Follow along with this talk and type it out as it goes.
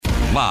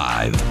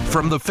Live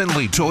from the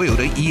Findlay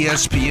Toyota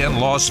ESPN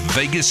Las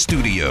Vegas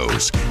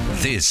studios,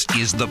 this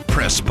is the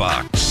Press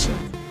Box.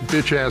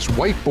 Bitch-ass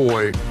white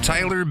boy.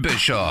 Tyler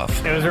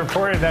Bischoff. It was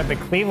reported that the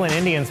Cleveland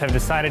Indians have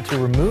decided to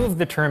remove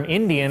the term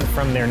Indian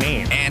from their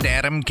name. And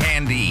Adam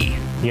Candy.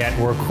 Yet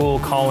we're cool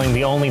calling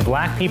the only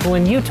black people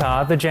in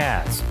Utah the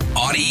Jazz.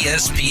 On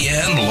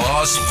ESPN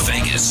Las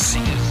Vegas.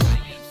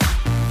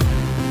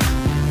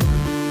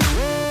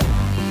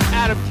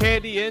 Adam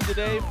Candy in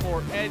today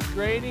for Ed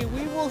Graney.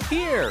 We will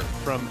hear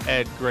from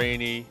Ed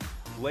Graney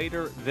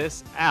later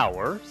this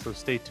hour, so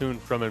stay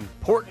tuned from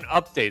important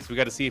updates. We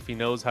got to see if he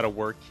knows how to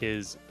work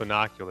his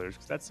binoculars,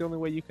 because that's the only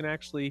way you can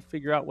actually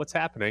figure out what's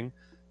happening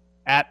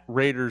at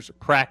Raiders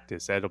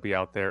practice. Ed will be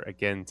out there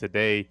again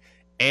today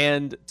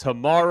and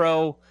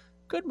tomorrow.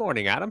 Good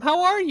morning, Adam.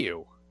 How are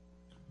you?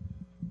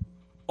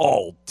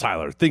 Oh,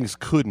 Tyler, things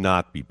could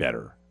not be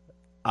better.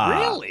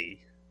 Really?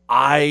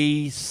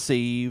 I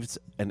saved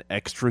an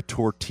extra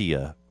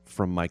tortilla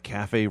from my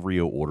Cafe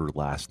Rio order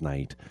last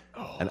night,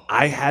 and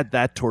I had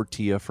that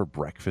tortilla for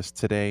breakfast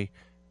today,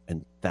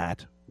 and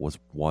that was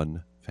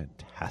one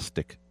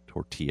fantastic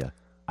tortilla.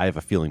 I have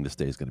a feeling this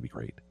day is going to be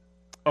great.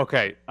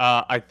 Okay,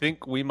 I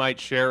think we might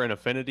share an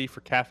affinity for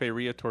Cafe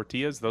Rio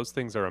tortillas. Those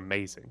things are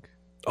amazing.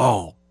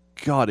 Oh,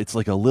 God, it's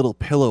like a little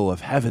pillow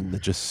of heaven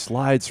that just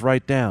slides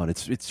right down.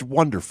 It's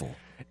wonderful.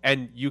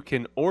 And you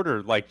can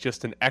order like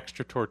just an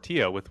extra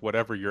tortilla with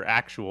whatever your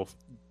actual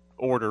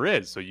order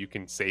is, so you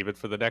can save it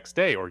for the next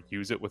day or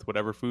use it with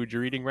whatever food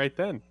you're eating right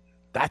then.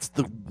 That's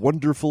the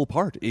wonderful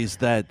part, is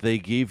that they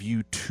gave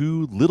you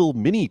two little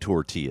mini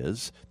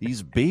tortillas,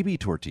 these baby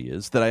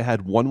tortillas, that I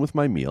had one with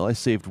my meal. I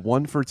saved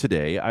one for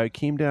today. I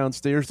came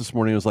downstairs this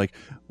morning. I was like,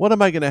 what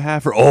am I going to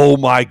have for? Oh,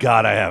 my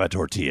God, I have a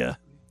tortilla.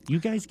 You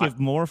guys give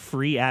more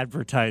free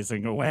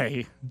advertising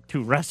away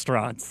to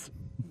restaurants.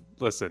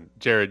 Listen,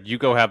 Jared, you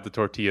go have the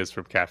tortillas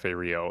from Cafe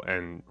Rio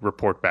and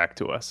report back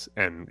to us,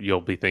 and you'll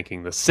be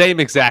thinking the same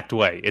exact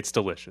way. It's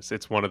delicious.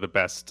 It's one of the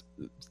best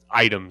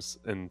items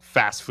in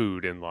fast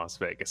food in Las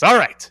Vegas. All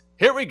right,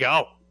 here we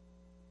go.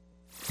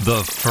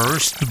 The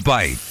first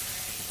bite.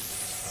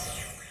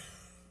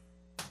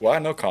 Well, I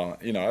know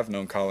Colin. I've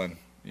known Colin,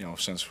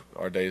 since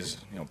our days,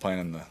 playing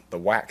in the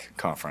WAC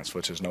conference,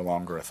 which is no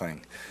longer a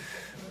thing.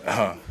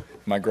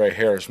 My gray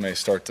hairs may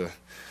start to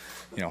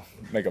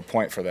make a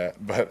point for that.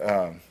 But,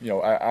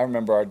 I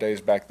remember our days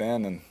back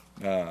then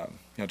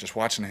and, just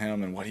watching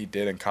him and what he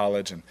did in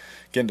college and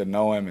getting to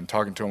know him and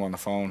talking to him on the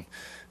phone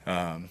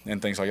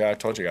and things like that. I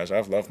told you guys,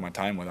 I've loved my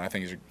time with him. I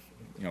think he's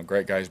a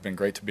great guy. He's been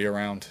great to be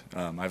around.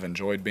 I've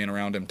enjoyed being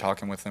around him,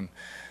 talking with him,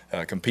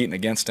 competing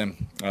against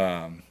him.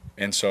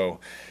 And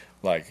so,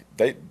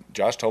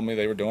 Josh told me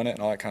they were doing it and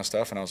all that kind of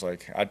stuff, and I was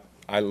like,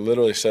 I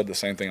literally said the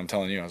same thing I'm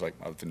telling you. I was like,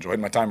 I've enjoyed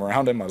my time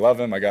around him. I love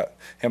him. Him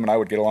and I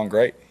would get along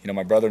great.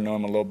 My brother knew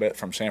him a little bit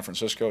from San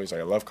Francisco. He's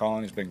like, I love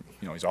Colin. He's been,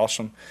 he's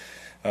awesome.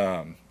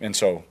 And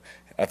so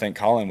I think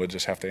Colin would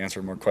just have to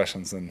answer more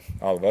questions than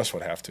all of us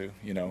would have to.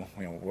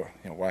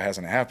 Why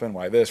hasn't it happened?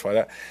 Why this? Why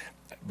that?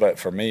 But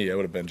for me, it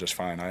would have been just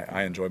fine.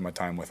 I enjoyed my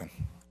time with him.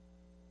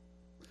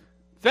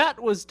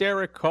 That was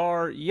Derek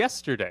Carr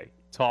yesterday,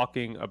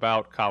 talking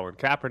about Colin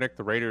Kaepernick.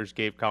 The Raiders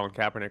gave Colin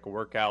Kaepernick a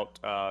workout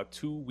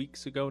 2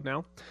 weeks ago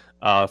now.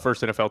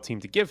 First NFL team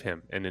to give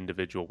him an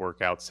individual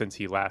workout since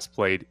he last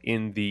played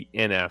in the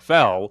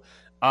NFL.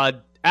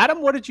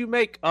 Adam, what did you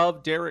make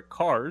of Derek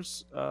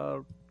Carr's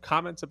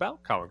comments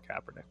about Colin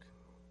Kaepernick?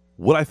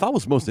 What I thought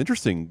was most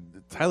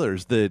interesting, Tyler,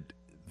 is that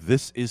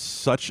this is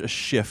such a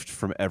shift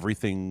from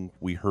everything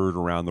we heard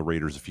around the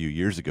Raiders a few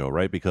years ago,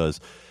 right? Because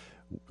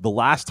the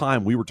last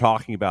time we were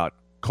talking about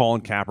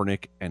Colin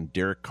Kaepernick and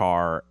Derek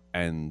Carr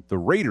and the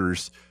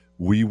Raiders,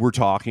 we were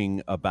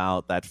talking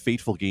about that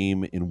fateful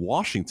game in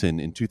Washington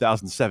in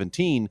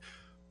 2017,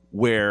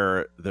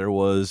 where there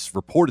was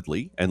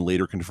reportedly, and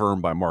later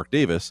confirmed by Mark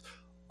Davis,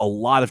 a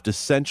lot of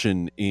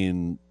dissension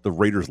in the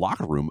Raiders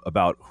locker room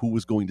about who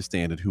was going to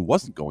stand and who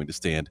wasn't going to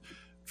stand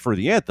for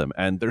the anthem.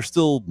 And there's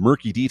still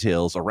murky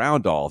details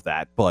around all of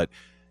that. But,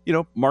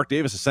 Mark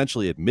Davis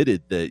essentially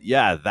admitted that,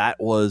 yeah,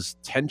 that was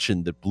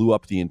tension that blew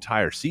up the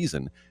entire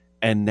season.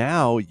 And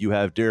now you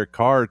have Derek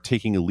Carr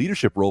taking a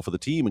leadership role for the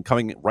team and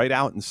coming right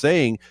out and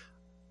saying,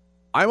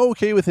 I'm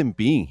okay with him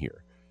being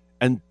here.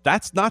 And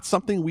that's not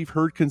something we've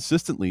heard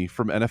consistently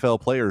from NFL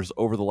players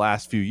over the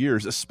last few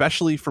years,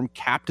 especially from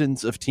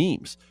captains of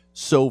teams.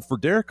 So for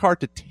Derek Carr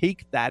to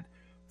take that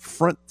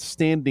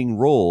front-standing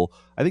role,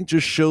 I think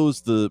just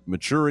shows the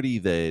maturity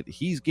that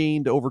he's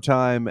gained over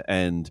time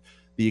and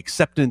the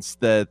acceptance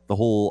that the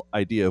whole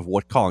idea of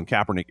what Colin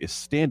Kaepernick is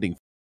standing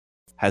for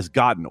has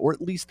gotten, or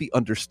at least the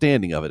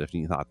understanding of it, if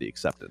not the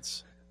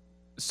acceptance.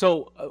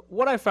 So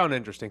what I found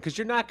interesting, because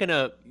you're not going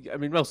to,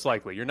 most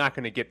likely, you're not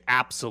going to get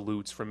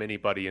absolutes from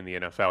anybody in the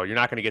NFL. You're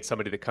not going to get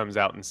somebody that comes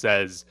out and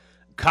says,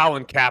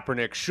 Colin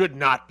Kaepernick should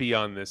not be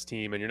on this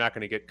team, and you're not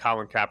going to get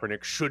Colin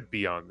Kaepernick should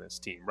be on this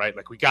team, right?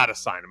 Like, we got to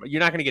sign him. You're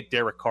not going to get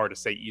Derek Carr to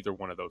say either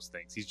one of those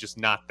things. He's just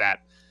not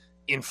that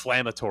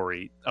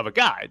inflammatory of a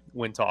guy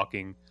when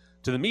talking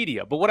to the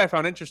media. But what I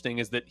found interesting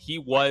is that he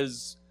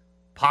was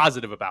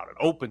positive about it,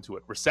 open to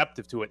it,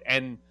 receptive to it.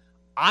 And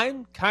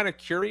I'm kind of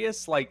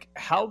curious, like,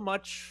 how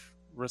much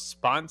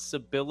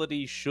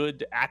responsibility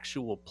should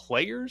actual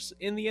players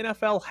in the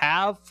NFL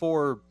have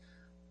for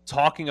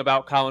talking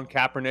about Colin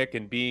Kaepernick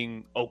and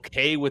being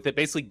okay with it,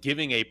 basically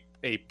giving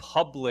a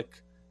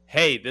public,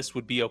 hey, this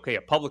would be okay,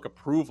 a public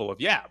approval of,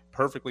 yeah,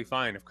 perfectly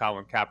fine if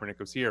Colin Kaepernick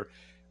was here.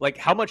 Like,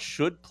 how much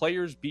should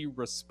players be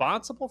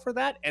responsible for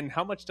that? And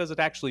how much does it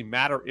actually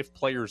matter if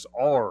players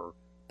are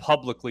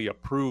publicly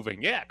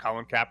approving, yeah,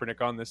 Colin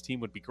Kaepernick on this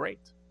team would be great?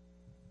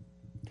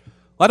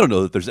 I don't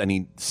know that there's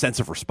any sense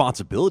of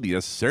responsibility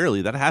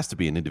necessarily. That has to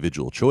be an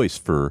individual choice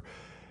for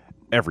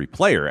every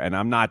player. And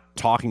I'm not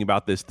talking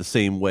about this the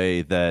same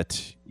way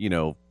that,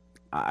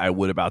 I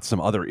would about some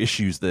other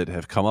issues that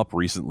have come up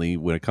recently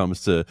when it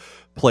comes to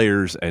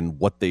players and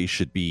what they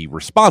should be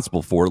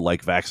responsible for,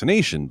 like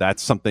vaccination.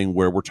 That's something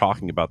where we're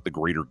talking about the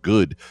greater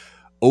good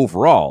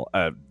overall.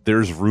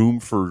 There's room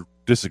for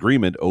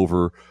disagreement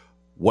over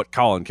what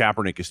Colin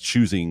Kaepernick is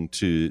choosing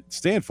to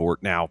stand for.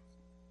 Now,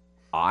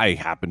 I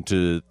happen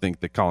to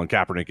think that Colin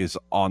Kaepernick is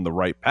on the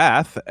right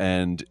path,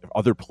 and if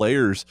other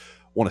players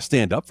want to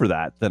stand up for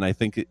that, then I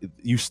think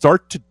you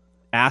start to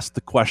ask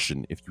the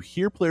question. If you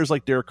hear players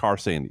like Derek Carr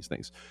saying these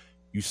things,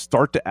 you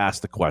start to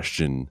ask the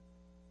question,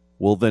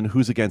 well, then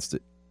who's against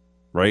it,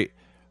 right?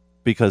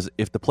 Because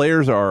if the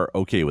players are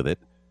okay with it,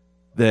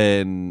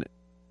 then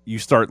you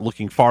start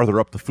looking farther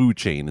up the food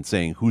chain and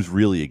saying who's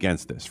really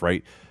against this,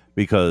 right?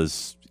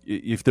 Because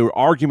if the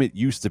argument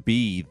used to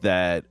be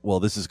that,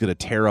 well, this is going to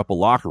tear up a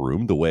locker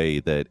room the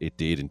way that it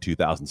did in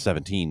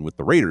 2017 with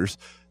the Raiders,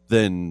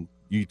 then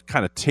you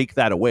kind of take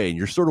that away and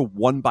you're sort of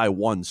one by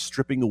one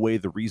stripping away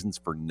the reasons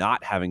for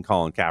not having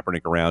Colin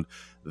Kaepernick around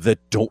that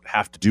don't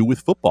have to do with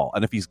football.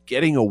 And if he's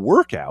getting a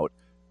workout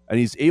and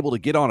he's able to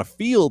get on a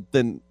field,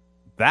 then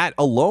that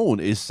alone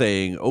is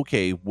saying,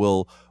 okay,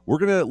 well, we're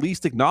going to at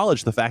least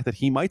acknowledge the fact that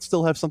he might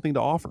still have something to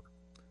offer.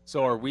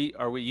 So are we,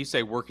 you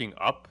say, working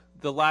up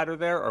the ladder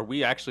there? Are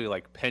we actually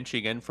like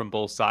pinching in from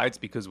both sides?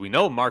 Because we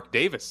know Mark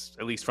Davis,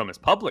 at least from his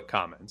public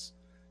comments,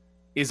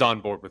 is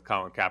on board with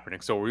Colin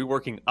Kaepernick. So are we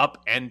working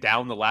up and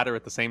down the ladder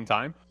at the same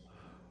time?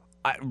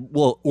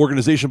 Well,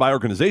 organization by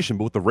organization,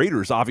 but with the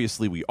Raiders,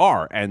 obviously we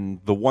are. And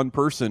the one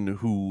person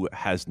who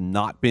has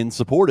not been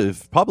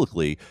supportive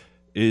publicly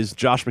is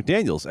Josh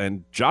McDaniels.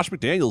 And Josh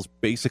McDaniels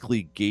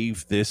basically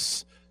gave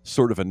this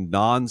sort of a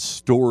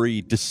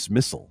non-story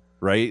dismissal,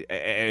 right?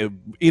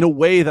 In a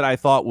way that I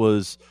thought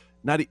was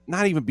not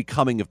even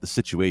becoming of the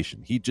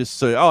situation. He just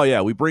said, oh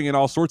yeah, we bring in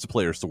all sorts of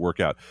players to work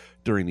out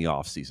during the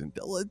offseason.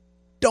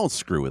 Don't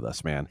screw with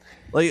us, man.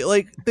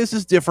 Like this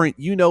is different.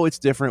 It's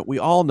different. We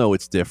all know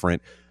it's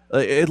different.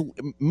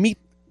 Meet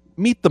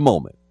the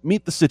moment,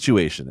 meet the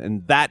situation.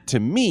 And that to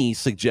me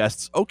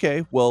suggests,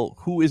 okay, well,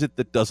 who is it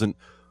that doesn't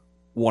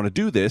want to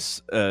do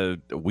this?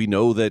 We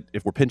know that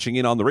if we're pinching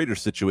in on the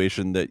Raiders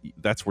situation,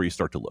 that's where you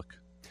start to look.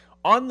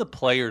 On the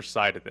players'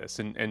 side of this,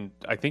 and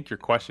I think your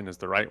question is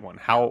the right one.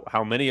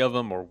 How many of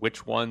them, or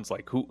which ones,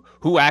 like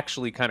who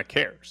actually kind of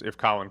cares if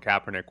Colin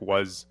Kaepernick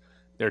was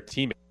their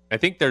teammate? I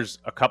think there's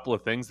a couple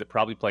of things that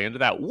probably play into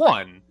that.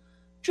 One,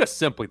 just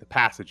simply the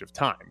passage of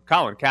time.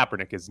 Colin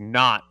Kaepernick is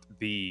not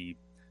the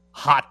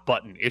hot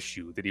button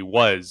issue that he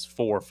was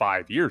 4 or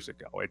 5 years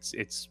ago.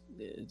 It's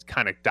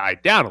kind of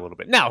died down a little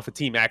bit. Now, if a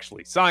team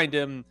actually signed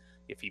him,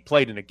 if he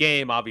played in a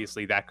game,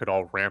 obviously that could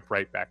all ramp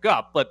right back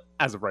up. But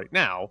as of right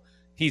now,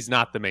 he's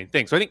not the main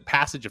thing. So I think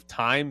passage of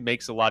time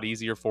makes it a lot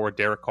easier for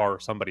Derek Carr or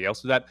somebody else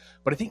to do that.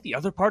 But I think the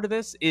other part of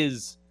this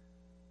is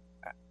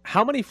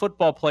how many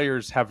football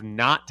players have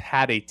not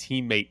had a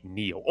teammate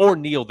kneel or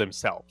kneel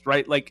themselves,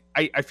 right? Like,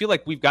 I feel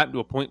like we've gotten to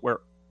a point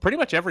where pretty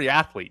much every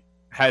athlete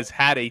has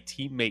had a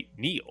teammate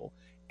kneel.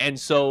 And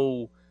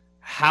so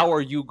how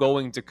are you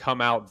going to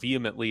come out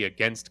vehemently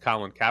against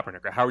Colin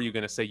Kaepernick? Or how are you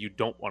going to say you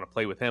don't want to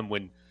play with him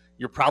when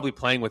you're probably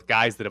playing with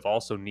guys that have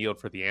also kneeled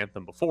for the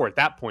anthem before? At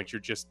that point, you're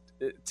just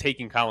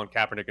taking Colin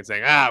Kaepernick and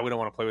saying, we don't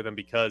want to play with him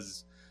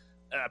because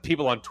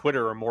people on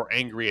Twitter are more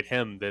angry at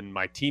him than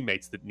my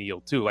teammates that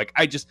kneel too. Like,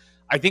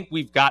 I think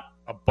we've got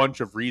a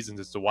bunch of reasons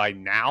as to why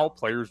now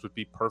players would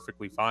be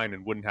perfectly fine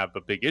and wouldn't have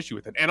a big issue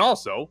with it. And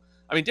also,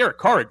 I mean, Derek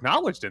Carr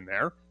acknowledged in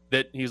there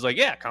that he's like,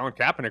 yeah, Colin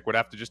Kaepernick would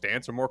have to just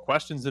answer more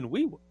questions than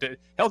we would.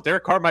 Hell,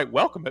 Derek Carr might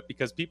welcome it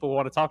because people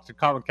want to talk to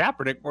Colin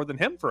Kaepernick more than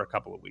him for a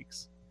couple of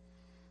weeks.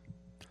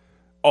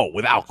 Oh,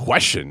 without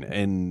question.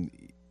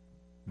 And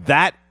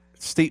that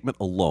statement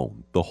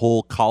alone, the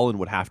whole Colin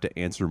would have to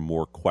answer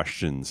more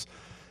questions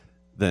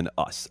than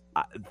us,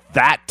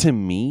 that to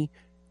me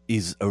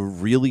is a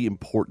really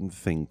important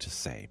thing to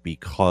say,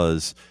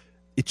 because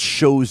it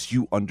shows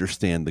you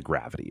understand the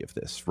gravity of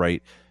this,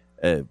 right?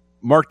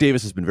 Mark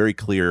Davis has been very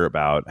clear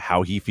about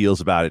how he feels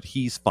about it.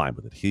 He's fine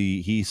with it.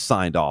 He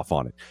signed off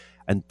on it.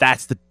 And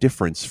that's the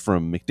difference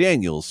from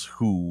McDaniels,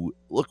 who,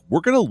 look,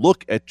 we're going to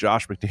look at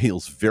Josh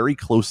McDaniels very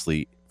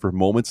closely for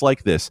moments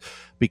like this,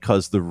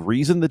 because the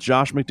reason that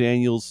Josh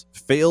McDaniels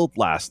failed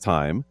last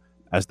time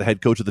as the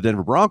head coach of the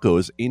Denver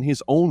Broncos, in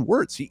his own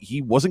words,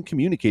 he wasn't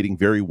communicating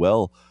very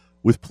well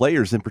with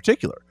players in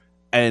particular.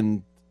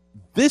 And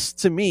this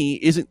to me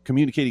isn't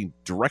communicating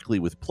directly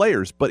with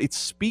players, but it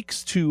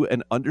speaks to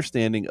an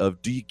understanding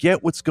of, do you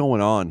get what's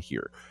going on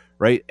here?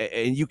 Right.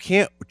 And you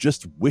can't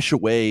just wish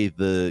away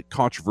the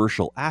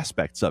controversial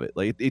aspects of it.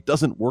 Like, it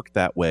doesn't work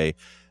that way.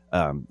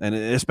 And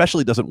it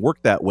especially doesn't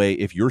work that way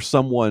if you're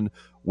someone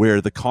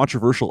where the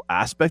controversial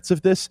aspects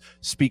of this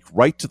speak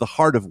right to the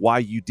heart of why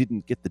you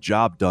didn't get the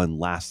job done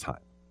last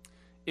time.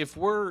 If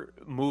we're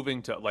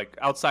moving to like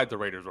outside the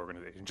Raiders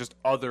organization, just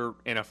other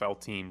NFL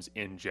teams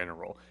in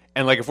general,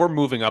 and like if we're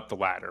moving up the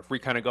ladder, if we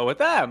kind of go with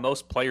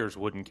most players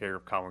wouldn't care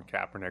if Colin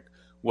Kaepernick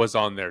was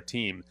on their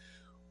team.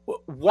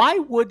 Why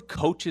would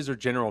coaches or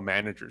general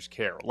managers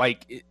care?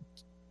 Like,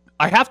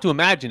 I have to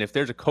imagine if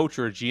there's a coach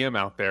or a GM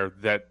out there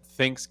that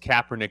thinks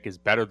Kaepernick is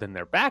better than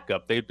their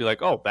backup, they'd be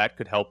like, oh, that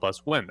could help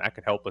us win. That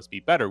could help us be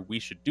better. We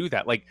should do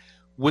that. Like,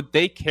 would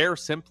they care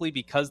simply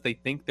because they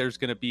think there's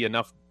going to be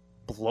enough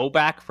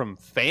blowback from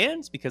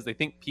fans, because they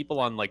think people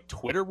on like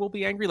Twitter will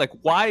be angry? Like,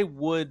 why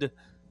would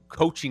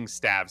coaching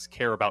staffs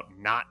care about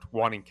not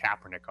wanting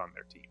Kaepernick on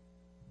their team?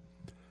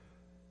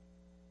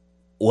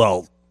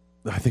 Well,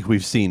 I think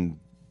we've seen,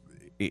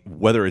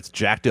 whether it's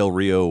Jack Del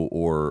Rio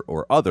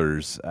or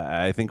others,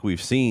 I think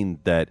we've seen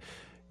that,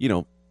 you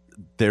know,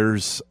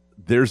 there's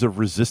a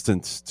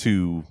resistance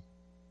to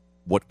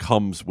what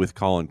comes with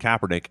Colin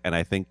Kaepernick, and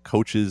I think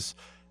coaches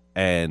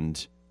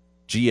and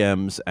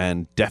GMs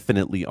and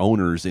definitely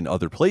owners in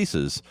other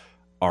places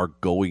are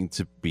going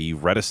to be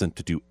reticent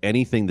to do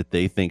anything that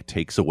they think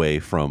takes away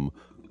from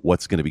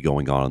what's going to be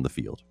going on the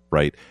field,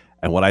 right?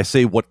 And when I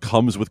say what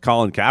comes with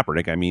Colin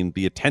Kaepernick, I mean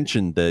the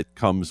attention that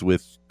comes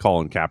with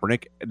Colin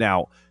Kaepernick.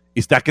 Now,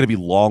 is that going to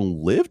be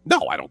long-lived?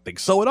 No, I don't think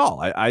so at all.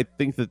 I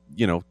think that,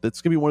 you know,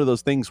 that's going to be one of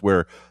those things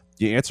where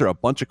you answer a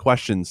bunch of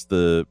questions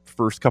the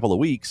first couple of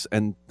weeks,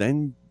 and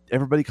then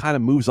everybody kind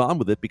of moves on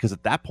with it, because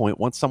at that point,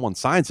 once someone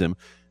signs him,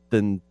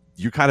 then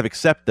you kind of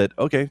accept that,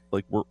 okay,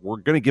 like we're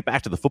going to get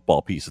back to the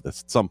football piece of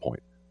this at some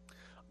point.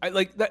 I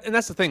like that, and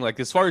that's the thing. Like,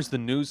 as far as the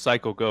news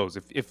cycle goes,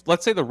 if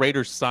let's say the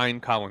Raiders sign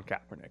Colin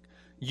Kaepernick,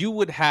 you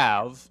would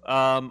have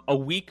a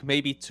week,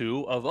 maybe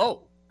two,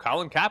 of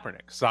Colin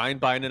Kaepernick signed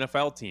by an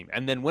NFL team,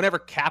 and then whenever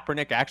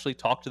Kaepernick actually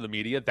talked to the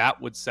media, that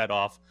would set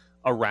off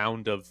a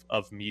round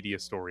of media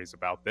stories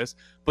about this.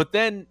 But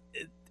then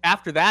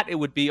after that, it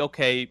would be,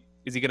 okay,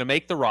 is he going to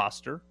make the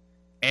roster?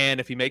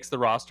 And if he makes the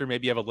roster,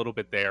 maybe you have a little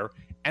bit there.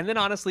 And then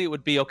honestly, it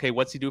would be, okay,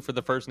 what's he do for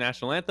the first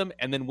national anthem?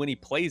 And then when he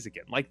plays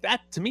again, like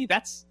that, to me,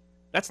 that's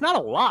not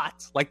a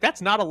lot. Like,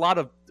 that's not a lot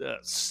of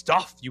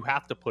stuff you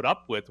have to put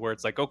up with, where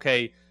it's like,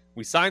 okay,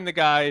 we signed the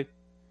guy.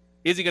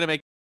 Is he going to make,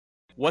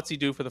 what's he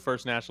do for the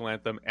first national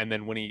anthem? And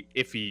then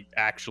if he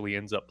actually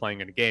ends up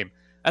playing in a game,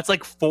 that's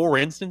like 4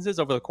 instances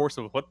over the course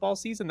of a football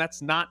season.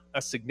 That's not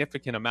a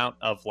significant amount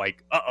of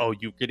like,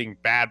 you getting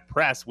bad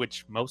press,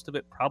 which most of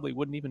it probably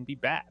wouldn't even be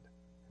bad.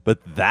 But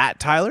that,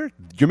 Tyler,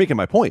 you're making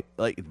my point.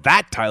 Like,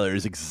 that, Tyler,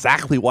 is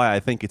exactly why I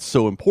think it's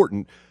so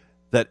important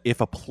that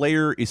if a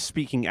player is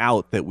speaking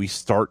out, that we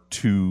start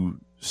to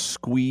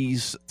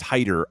squeeze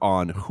tighter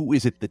on who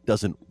is it that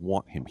doesn't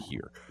want him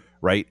here,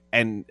 right?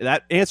 And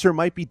that answer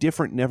might be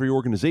different in every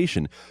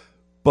organization.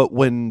 But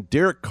when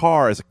Derek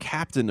Carr, as a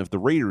captain of the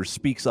Raiders,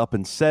 speaks up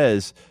and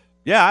says,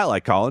 yeah, I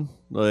like Colin,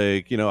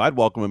 like, you know, I'd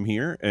welcome him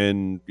here,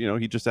 and, you know,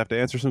 he'd just have to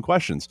answer some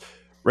questions,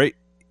 right?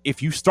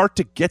 If you start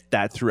to get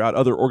that throughout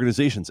other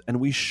organizations, and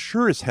we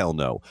sure as hell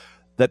know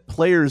that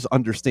players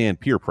understand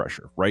peer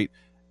pressure, right?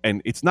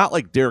 And it's not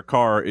like Derek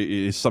Carr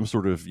is some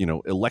sort of, you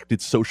know,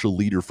 elected social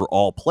leader for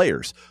all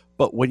players.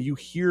 But when you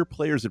hear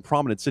players in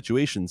prominent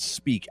situations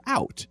speak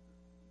out,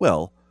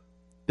 well,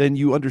 then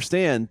you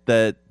understand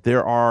that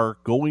there are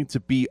going to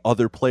be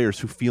other players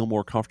who feel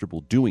more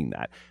comfortable doing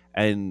that.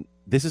 And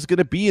this is going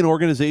to be an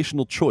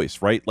organizational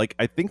choice, right? Like,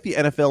 I think the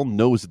NFL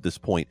knows at this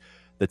point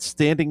that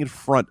standing in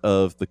front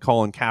of the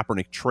Colin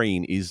Kaepernick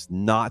train is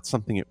not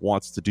something it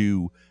wants to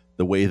do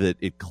the way that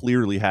it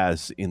clearly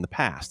has in the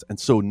past. And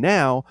so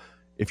now,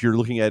 if you're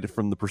looking at it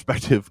from the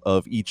perspective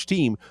of each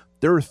team,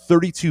 there are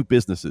 32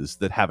 businesses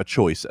that have a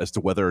choice as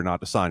to whether or not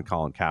to sign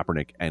Colin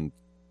Kaepernick, and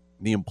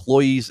the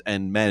employees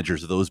and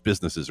managers of those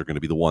businesses are going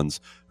to be the ones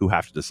who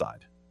have to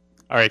decide.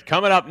 All right,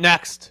 coming up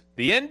next,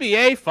 the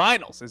NBA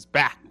Finals is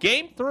back.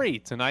 Game 3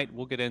 tonight.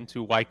 We'll get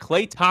into why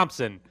Klay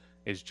Thompson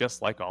is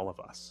just like all of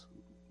us.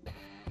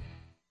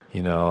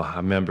 You know, I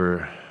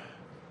remember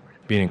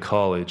being in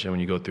college, and when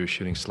you go through a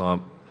shooting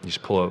slump, you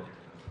just pull up,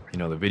 you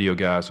know, the video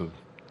guys would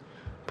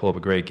pull up a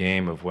great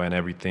game of when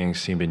everything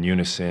seemed in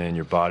unison,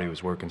 your body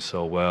was working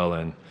so well,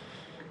 and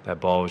that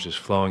ball was just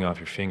flowing off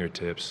your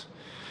fingertips.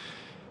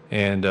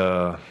 And,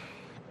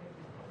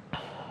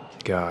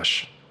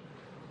 gosh,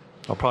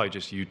 I'll probably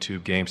just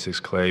YouTube Game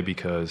 6 Klay,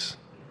 because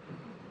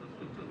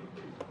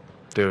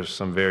there's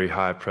some very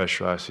high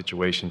pressurized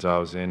situations I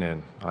was in,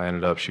 and I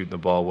ended up shooting the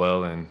ball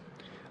well. And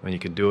when you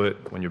can do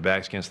it, when your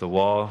back's against the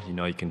wall, you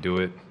know you can do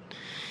it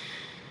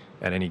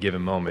at any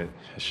given moment.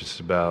 It's just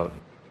about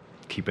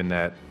keeping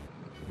that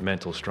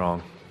mental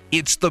strong.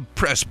 It's the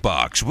Press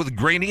Box with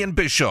Graney and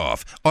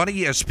Bischoff on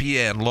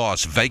ESPN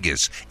Las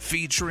Vegas,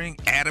 featuring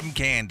Adam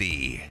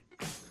Candy.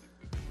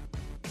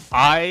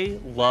 I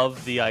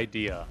love the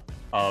idea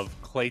of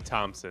Klay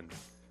Thompson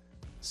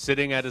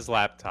sitting at his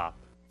laptop,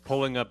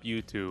 pulling up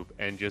YouTube,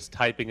 and just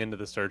typing into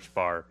the search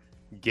bar,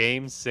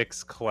 Game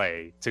 6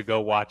 Klay, to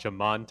go watch a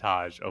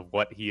montage of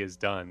what he has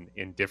done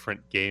in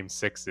different Game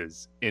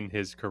 6s in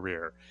his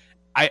career.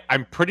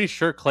 I'm pretty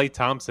sure Klay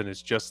Thompson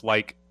is just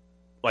like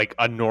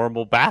a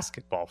normal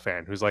basketball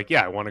fan who's like,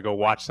 yeah, I want to go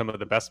watch some of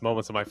the best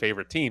moments of my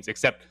favorite teams,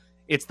 except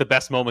it's the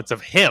best moments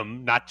of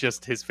him, not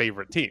just his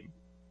favorite team.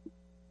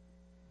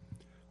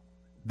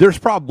 There's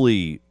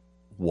probably,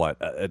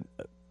 a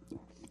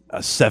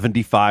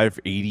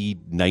 75, 80,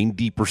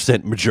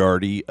 90%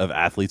 majority of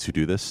athletes who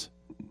do this.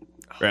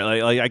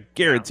 Right? Like I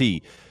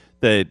guarantee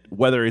that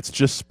whether it's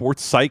just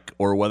sports psych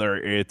or whether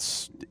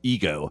it's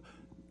ego,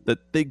 that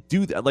they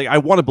do that. Like, I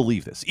want to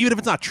believe this. Even if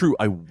it's not true,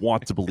 I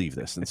want to believe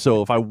this. And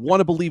so if I want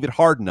to believe it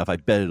hard enough, I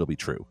bet it'll be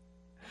true.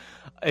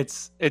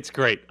 It's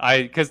great.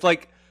 Because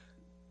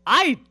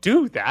I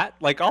do that.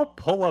 Like, I'll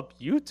pull up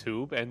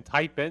YouTube and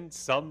type in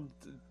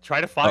try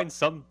to find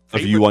some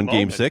of you on moment.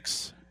 Game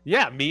 6.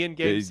 Yeah, me in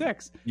Game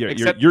 6. Your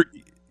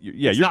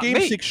not Game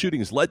me. 6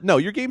 shooting is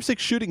your Game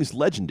 6 shooting is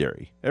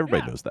legendary.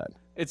 Everybody knows that.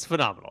 It's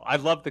phenomenal. I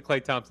love the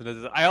Klay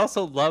Thompson. I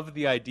also love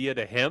the idea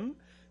to him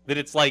that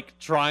it's like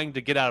trying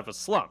to get out of a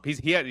slump. He's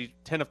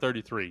 10 of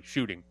 33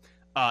 shooting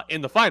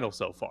in the final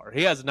so far.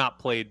 He has not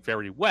played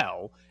very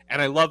well,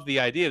 and I love the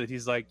idea that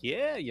he's like,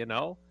 yeah,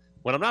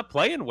 when I'm not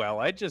playing well,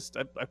 I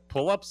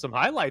pull up some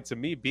highlights of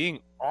me being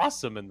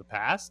awesome in the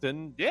past,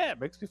 and yeah, it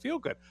makes me feel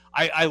good.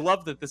 I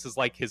love that this is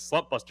like his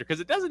slump buster,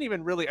 because it doesn't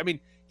even really,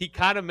 he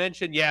kind of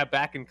mentioned,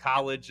 back in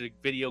college, like,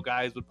 video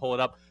guys would pull it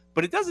up,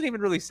 but it doesn't even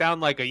really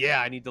sound like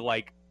I need to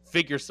like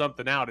figure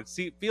something out. It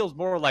feels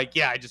more like,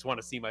 I just want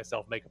to see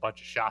myself make a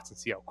bunch of shots and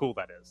see how cool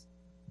that is.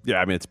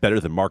 Yeah, it's better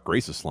than Mark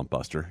Grace's slump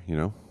buster,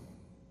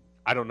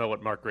 I don't know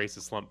what Mark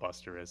Grace's slump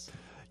buster is.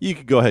 You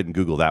could go ahead and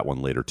Google that one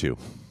later, too.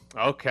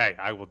 Okay,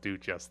 I will do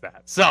just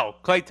that. So,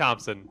 Klay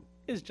Thompson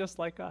is just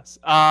like us.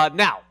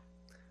 Now,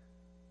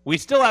 we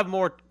still have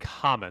more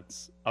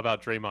comments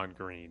about Draymond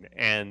Green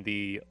and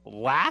the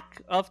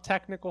lack of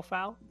technical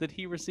foul that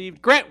he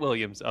received. Grant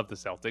Williams of the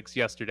Celtics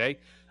yesterday,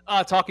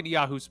 talking to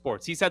Yahoo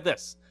Sports, he said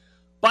this: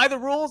 by the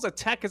rules, a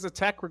tech is a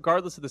tech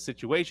regardless of the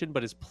situation,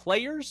 but as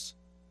players,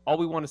 all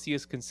we want to see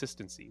is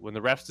consistency. When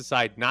the refs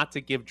decide not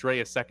to give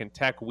Dre a second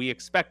tech, we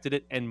expected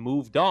it and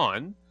moved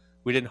on.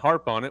 We didn't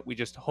harp on it. We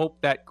just hope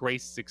that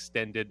grace is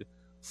extended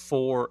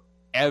for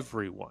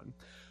everyone.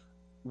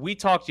 We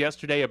talked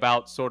yesterday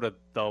about sort of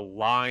the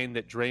line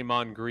that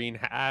Draymond Green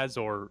has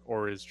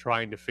or is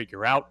trying to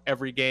figure out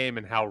every game,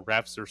 and how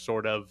refs are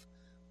sort of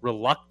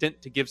reluctant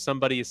to give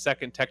somebody a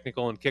second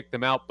technical and kick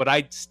them out. But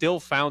I still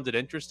found it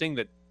interesting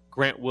that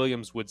Grant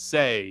Williams would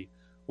say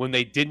when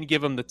they didn't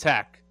give him the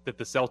tech that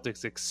the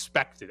Celtics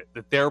expected it,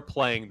 that they're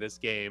playing this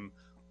game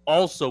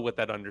also with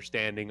that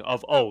understanding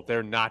of,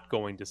 they're not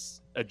going to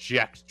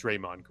eject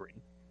Draymond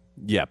Green.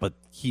 Yeah, but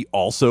he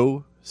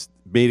also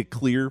made it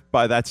clear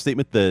by that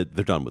statement that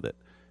they're done with it.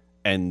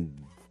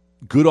 And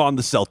good on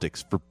the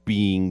Celtics for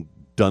being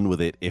done with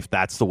it if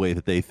that's the way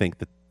that they think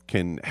that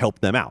can help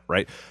them out,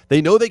 right?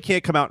 They know they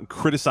can't come out and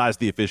criticize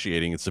the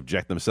officiating and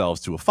subject themselves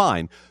to a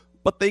fine,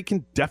 but they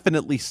can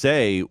definitely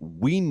say,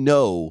 we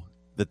know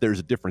that there's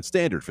a different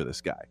standard for this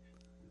guy.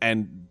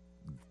 And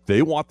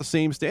they want the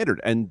same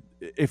standard. And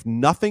if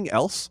nothing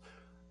else,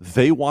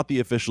 they want the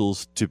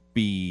officials to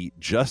be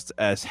just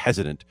as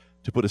hesitant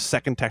to put a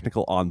second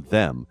technical on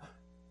them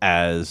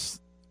as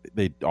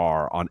they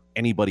are on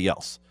anybody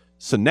else.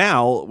 So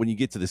now, when you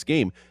get to this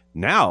game,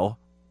 are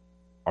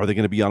they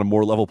going to be on a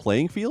more level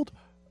playing field?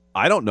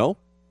 I don't know,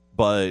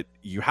 but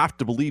you have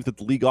to believe that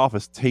the league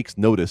office takes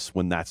notice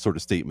when that sort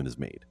of statement is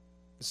made.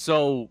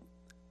 So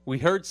we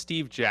heard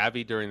Steve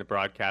Javie during the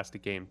broadcast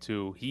of Game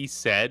 2. He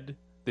said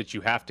that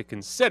you have to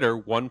consider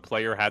one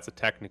player has a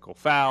technical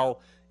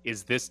foul.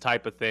 Is this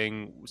type of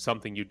thing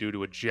something you do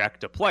to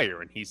eject a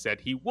player? And he said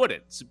he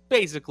wouldn't. So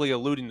basically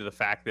alluding to the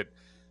fact that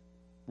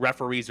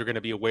referees are going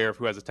to be aware of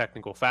who has a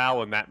technical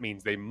foul, and that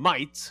means they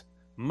might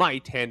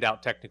hand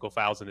out technical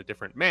fouls in a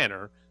different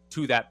manner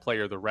to that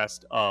player the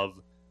rest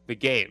of the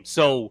game.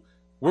 So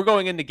we're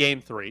going into Game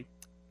 3.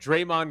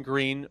 Draymond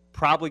Green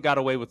probably got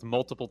away with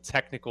multiple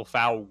technical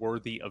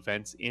foul-worthy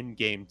events in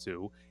Game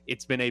 2.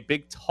 It's been a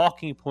big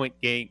talking point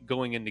game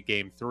going into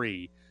Game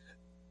 3.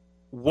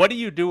 What do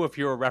you do if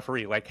you're a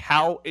referee? Like,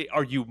 how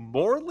are you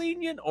more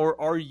lenient or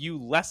are you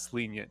less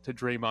lenient to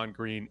Draymond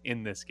Green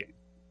in this game?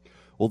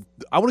 Well,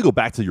 I want to go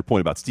back to your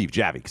point about Steve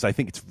Javie, because I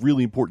think it's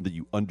really important that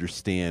you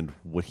understand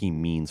what he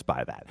means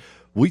by that.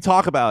 We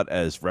talk about,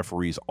 as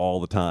referees all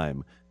the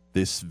time,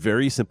 this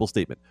very simple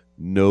statement: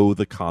 know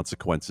the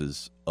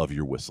consequences of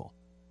your whistle,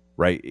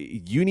 right?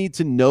 You need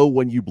to know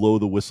when you blow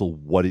the whistle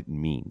what it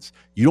means.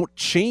 You don't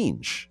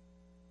change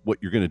what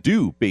you're going to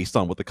do based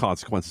on what the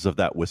consequences of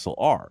that whistle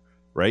are,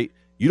 right?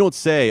 You don't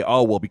say,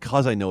 oh, well,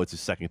 because I know it's a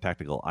second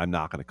technical, I'm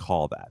not going to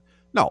call that.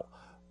 No,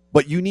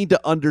 but you need to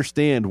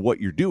understand what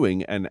you're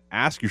doing and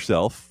ask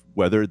yourself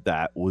whether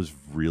that was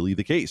really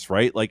the case,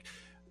 right? Like,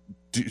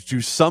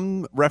 do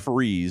some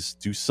referees,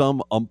 do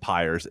some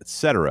umpires,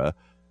 etc.,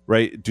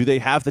 right? Do they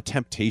have the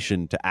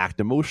temptation to act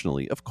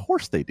emotionally? Of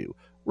course they do.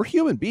 We're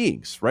human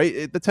beings,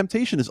 right? The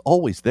temptation is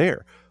always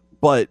there,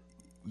 but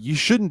you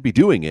shouldn't be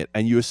doing it,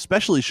 and you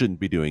especially shouldn't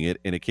be doing it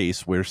in a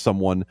case where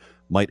someone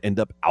might end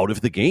up out of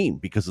the game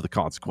because of the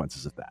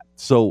consequences of that.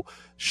 So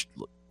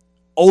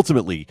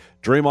ultimately,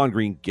 Draymond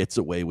Green gets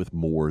away with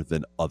more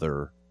than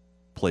other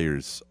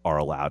players are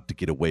allowed to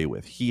get away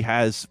with. He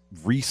has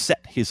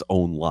reset his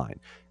own line,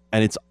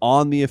 and it's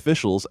on the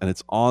officials and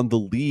it's on the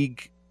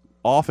league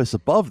office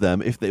above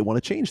them if they want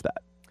to change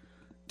that.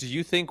 Do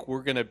you think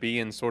we're going to be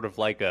in sort of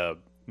like a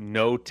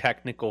no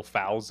technical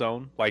foul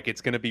zone? Like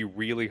it's going to be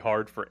really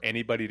hard for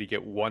anybody to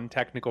get one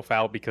technical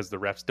foul because the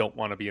refs don't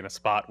want to be in a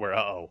spot where,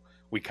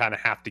 we kind of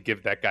have to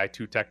give that guy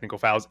 2 technical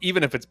fouls,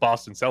 even if it's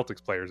Boston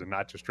Celtics players and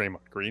not just Draymond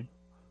Green?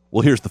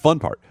 Well, here's the fun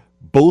part.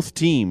 Both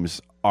teams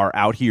are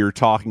out here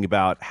talking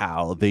about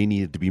how they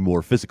needed to be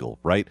more physical,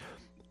 right?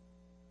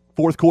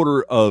 Fourth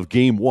quarter of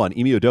game 1,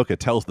 Ime Udoka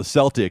tells the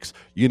Celtics,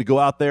 you're going to go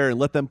out there and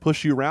let them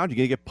push you around? You're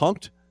going to get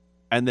punked?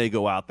 And they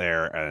go out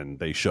there and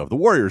they shove the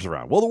Warriors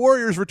around. Well, the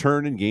Warriors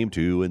return in game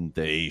 2 and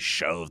they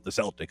shove the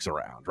Celtics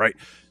around, right?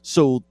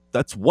 So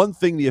that's one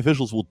thing the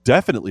officials will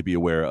definitely be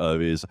aware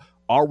of is,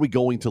 are we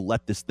going to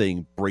let this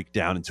thing break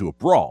down into a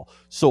brawl?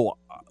 So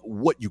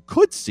what you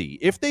could see,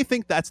 if they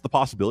think that's the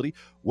possibility,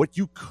 what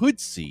you could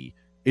see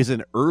is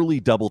an early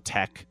double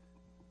tech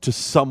to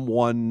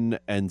someone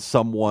and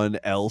someone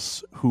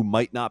else who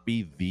might not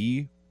be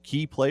the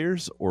key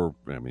players, or,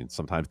 I mean,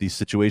 sometimes these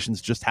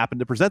situations just happen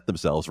to present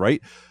themselves,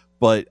 right?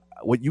 But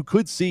what you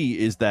could see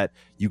is that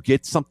you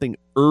get something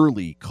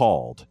early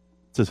called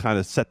to kind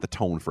of set the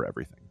tone for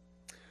everything.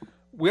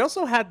 We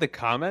also had the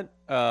comment,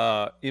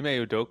 Ime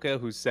Udoka,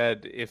 who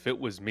said if it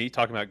was me,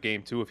 talking about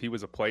game 2, if he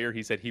was a player,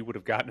 he said he would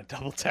have gotten a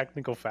double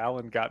technical foul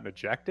and gotten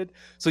ejected.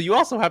 So you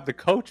also have the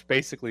coach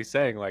basically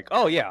saying like,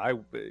 oh yeah,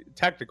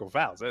 technical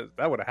fouls,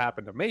 that would have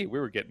happened to me. We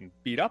were getting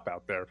beat up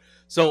out there.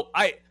 So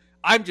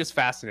I'm just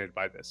fascinated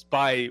by this,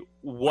 by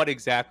what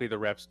exactly the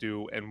refs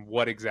do and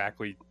what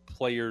exactly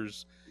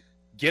players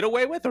get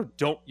away with or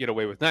don't get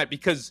away with tonight,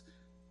 because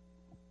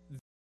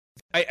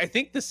I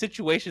think the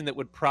situation that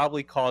would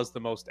probably cause the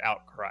most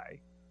outcry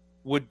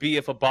would be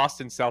if a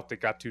Boston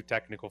Celtic got 2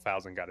 technical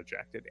fouls and got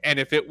ejected. And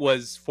if it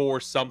was for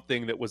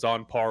something that was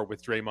on par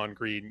with Draymond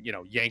Green,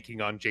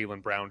 yanking on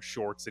Jaylen Brown's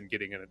shorts and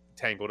getting it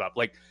tangled up.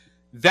 Like,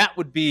 that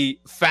would be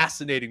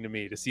fascinating to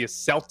me, to see a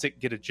Celtic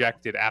get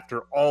ejected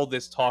after all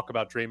this talk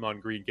about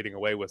Draymond Green getting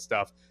away with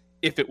stuff,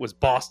 if it was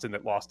Boston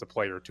that lost a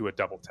player to a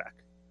double tech.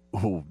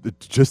 Oh,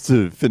 just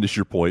to finish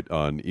your point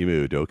on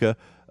Ime Udoka,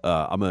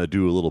 I'm going to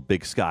do a little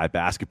Big Sky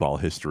basketball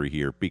history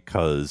here,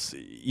 because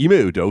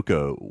Ime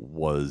Udoka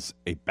was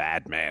a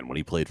bad man when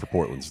he played for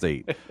Portland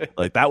State.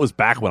 Like, that was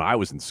back when I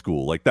was in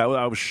school. Like, that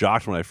I was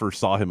shocked when I first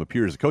saw him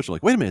appear as a coach. I'm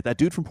like, wait a minute, that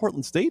dude from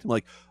Portland State? I'm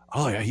like,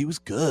 oh yeah, he was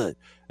good.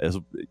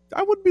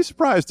 I wouldn't be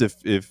surprised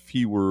if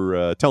he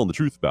were telling the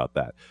truth about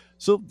that.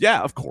 So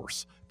yeah, of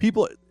course,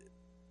 people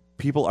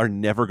are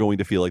never going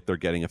to feel like they're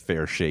getting a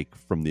fair shake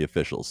from the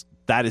officials.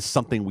 That is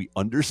something we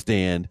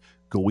understand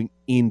going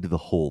into the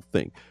whole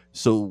thing.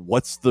 So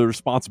what's the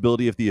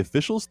responsibility of the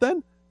officials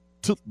then?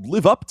 To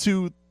live up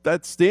to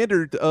that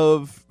standard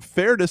of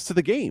fairness to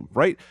the game,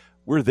 right?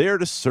 We're there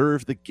to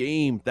serve the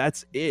game.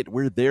 That's it.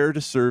 We're there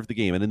to serve the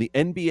game. And in the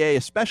NBA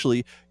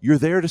especially, you're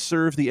there to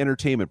serve the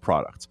entertainment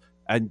product.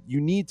 And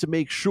you need to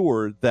make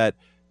sure that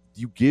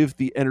you give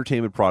the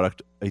entertainment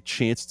product a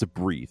chance to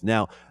breathe.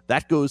 Now,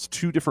 that goes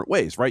 2 different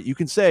ways, right? You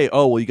can say,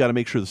 oh, well, you got to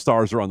make sure the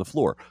stars are on the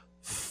floor.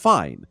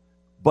 Fine.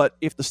 But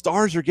if the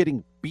stars are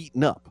getting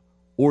beaten up,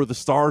 or the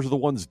stars are the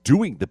ones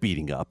doing the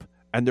beating up,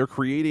 and they're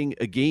creating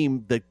a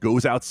game that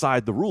goes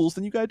outside the rules,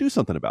 then you got to do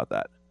something about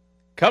that.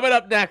 Coming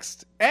up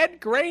next, Ed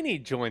Graney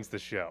joins the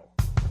show.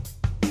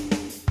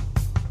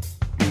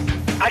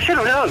 I should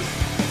have known.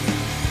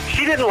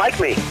 She didn't like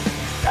me.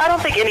 I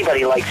don't think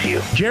anybody likes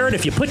you. Jared,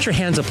 if you put your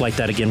hands up like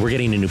that again, we're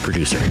getting a new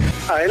producer.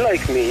 I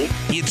like me.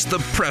 It's the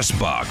Press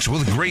Box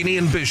with Graney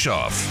and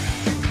Bischoff.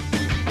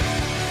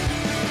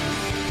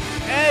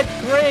 Ed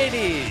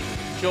Graney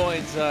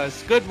joins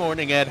us. Good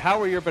morning, Ed. How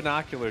were your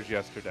binoculars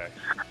yesterday?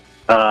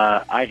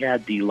 I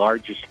had the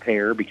largest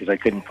pair because I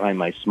couldn't find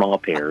my small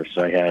pair,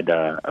 so I had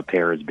a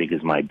pair as big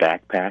as my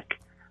backpack,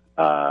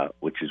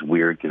 which is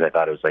weird because I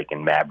thought it was like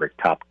in Maverick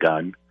Top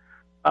Gun,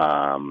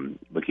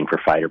 looking for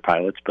fighter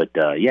pilots. But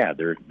yeah,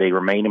 they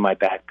remain in my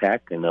backpack,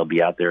 and they'll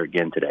be out there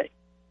again today.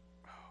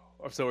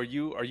 So are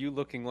you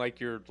looking like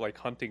you're like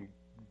hunting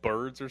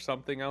birds or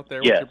something out there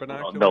with your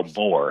binoculars? No,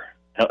 boar.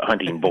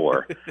 Hunting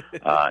boar,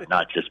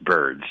 not just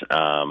birds.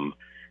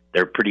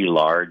 They're pretty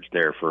large.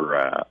 They're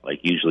for like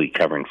usually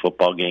covering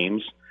football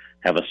games.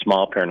 Have a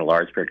small pair and a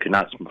large pair. Could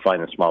not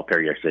find a small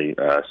pair yesterday,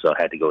 so I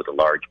had to go with a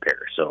large pair.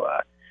 So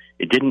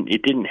it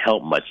didn't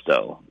help much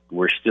though.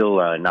 We're still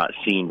not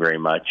seeing very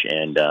much.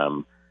 And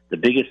the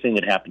biggest thing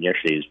that happened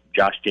yesterday is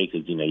Josh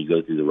Jacobs. You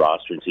go through the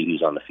roster and see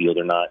who's on the field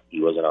or not. He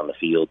wasn't on the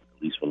field,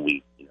 at least when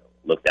we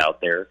looked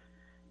out there.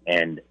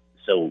 And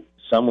so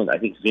someone, I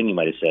think Vinny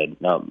might have said,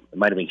 no, it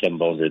might have been Kevin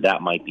Bolger,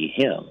 that might be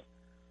him.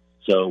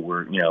 So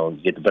you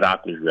get the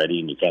binoculars ready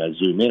and you kind of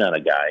zoom in on a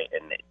guy.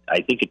 And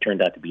I think it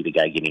turned out to be the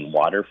guy getting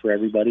water for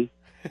everybody.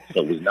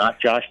 So it was not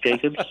Josh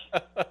Jacobs.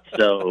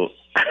 So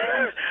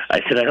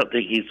I said, I don't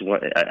think he's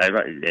one.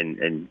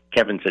 And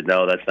Kevin said,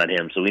 no, that's not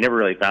him. So we never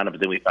really found him.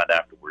 But then we found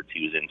afterwards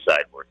he was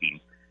inside working.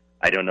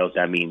 I don't know if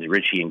that means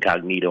Richie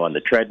Incognito on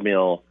the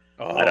treadmill.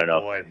 I don't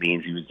know if it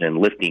means he was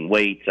in lifting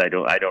weights. I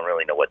don't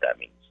really know what that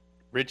means.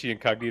 Richie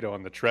Incognito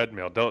on the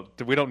treadmill.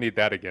 We don't need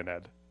that again,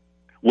 Ed.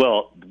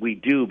 Well, we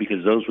do,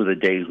 because those were the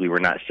days we were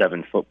not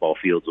 7 football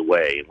fields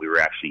away, and we were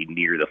actually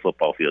near the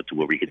football field to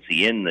where we could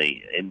see in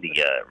the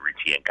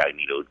Richie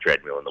Incognito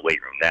treadmill in the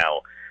weight room.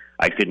 Now,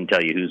 I couldn't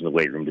tell you who's in the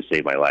weight room to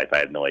save my life. I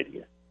have no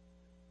idea.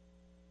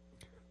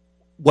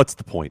 What's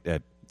the point,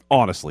 Ed?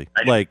 Honestly,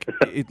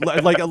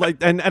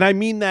 and I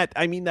mean that.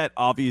 I mean that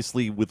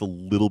obviously with a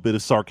little bit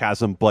of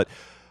sarcasm. But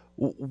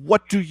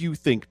what do you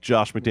think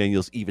Josh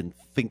McDaniels even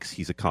thinks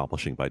he's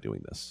accomplishing by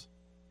doing this?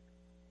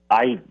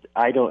 I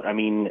don't. I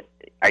mean,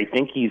 I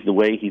think he's the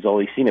way he's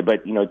always seen it.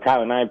 But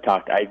Tyler and I have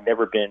talked. I've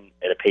never been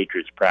at a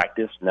Patriots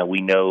practice. Now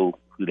we know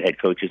who the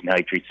head coach is and how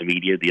he treats the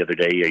media. The other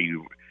day, are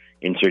you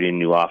inserting a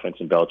new offense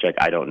in Belichick?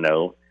 I don't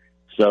know.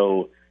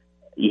 So.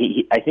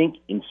 I think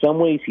in some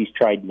ways he's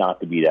tried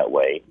not to be that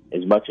way.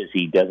 As much as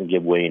he doesn't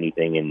give away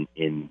anything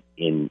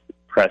in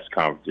press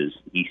conferences,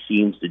 he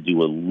seems to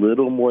do a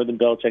little more than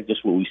Belichick,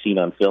 just what we've seen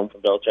on film from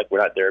Belichick. We're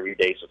not there every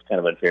day, so it's kind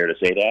of unfair to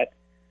say that.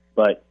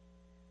 But,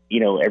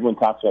 everyone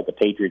talks about the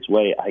Patriots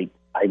way.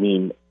 I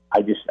mean,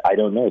 I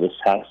don't know. This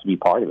has to be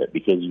part of it,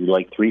 because you're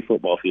like 3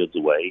 football fields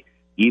away.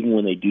 Even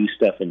when they do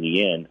stuff in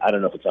the end, I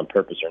don't know if it's on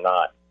purpose or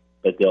not,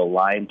 but they'll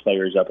line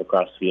players up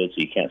across the field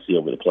so you can't see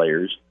over the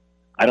players.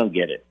 I don't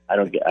get it. I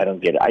don't get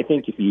it. I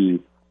think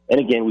and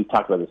again, we've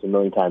talked about this a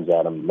million times,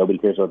 Adam. Nobody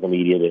cares about the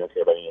media. They don't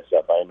care about any of this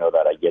stuff. I know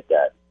that. I get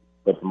that.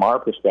 But from our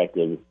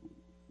perspective,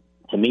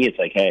 to me, it's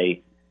like,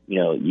 hey,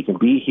 you can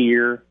be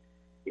here.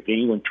 If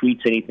anyone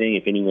tweets anything,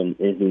 if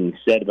anything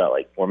said about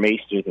like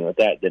formation or anything like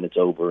that, then it's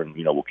over, and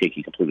we'll kick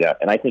you completely out.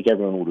 And I think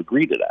everyone would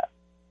agree to that.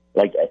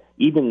 Like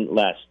even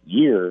last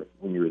year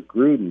when you're with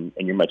Gruden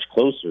and you're much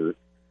closer.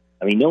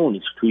 I mean, no one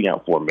is tweeting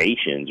out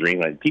formations or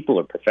anything. People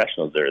are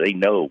professionals there. They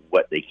know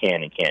what they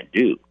can and can't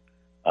do.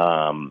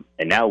 And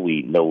now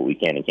we know what we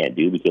can and can't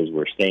do, because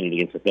we're standing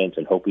against the fence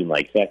and hoping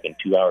like heck in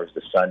 2 hours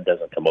the sun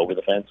doesn't come over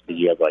the fence, because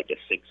you have like a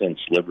 6-inch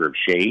sliver of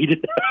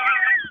shade.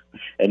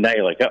 And now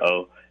you're like,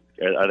 uh-oh,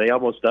 are they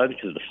almost done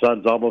because the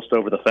sun's almost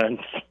over the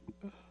fence?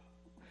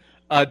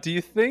 Do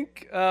you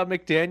think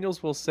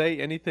McDaniels will say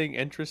anything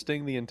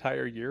interesting the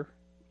entire year?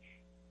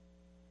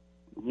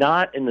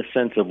 Not in the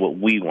sense of what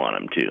we want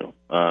him to.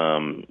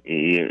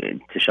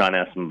 Tashawn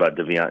asked him about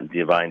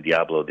Divine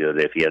Diablo the other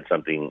day if he had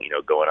something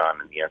going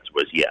on, and the answer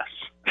was yes.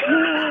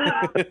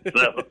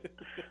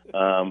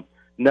 So,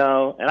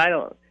 no, and I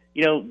don't.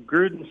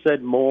 Gruden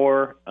said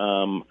more.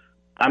 I'm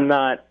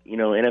not,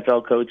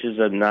 NFL coaches.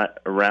 I'm not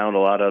around a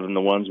lot of them, the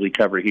ones we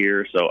cover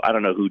here. So I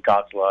don't know who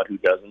talks a lot, who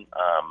doesn't.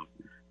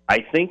 I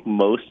think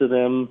most of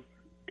them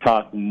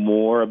talk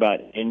more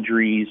about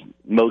injuries.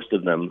 Most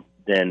of them.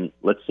 Than,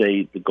 let's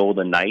say, the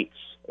Golden Knights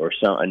or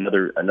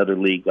another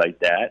league like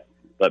that.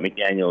 But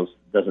McDaniels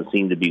doesn't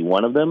seem to be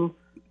one of them.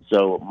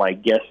 So my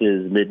guess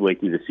is midway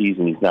through the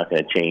season, he's not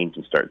going to change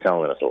and start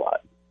telling us a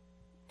lot.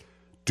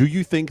 Do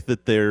you think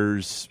that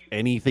there's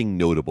anything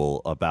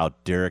notable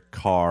about Derek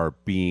Carr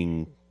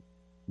being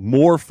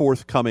more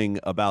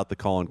forthcoming about the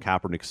Colin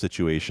Kaepernick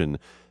situation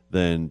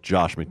than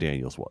Josh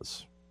McDaniels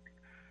was?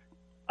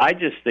 I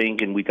just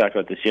think, and we talked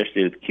about this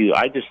yesterday with Q,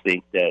 I just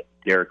think that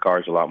Derek Carr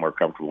is a lot more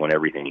comfortable in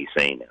everything he's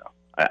saying now.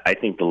 I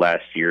think the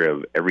last year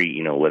of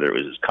every, whether it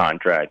was his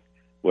contract,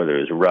 whether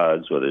it was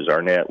Ruggs, whether it was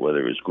Arnett, whether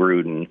it was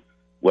Gruden,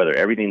 whether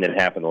everything that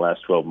happened the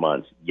last 12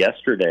 months,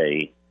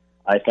 yesterday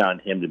I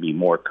found him to be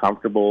more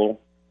comfortable,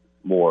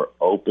 more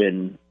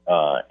open,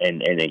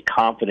 and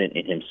confident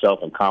in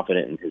himself and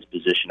confident in his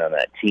position on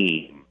that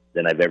team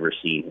than I've ever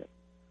seen him.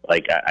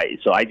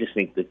 So I just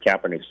think the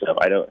Kaepernick stuff,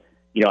 I took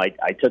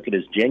it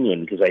as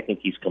genuine, because I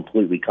think he's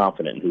completely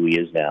confident in who he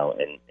is now.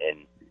 And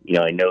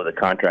I know the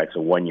contract's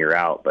a 1 year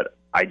out, but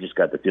I just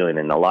got the feeling,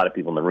 and a lot of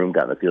people in the room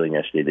got the feeling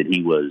yesterday, that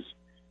he was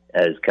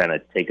as kind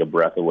of take a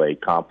breath away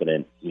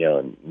confident,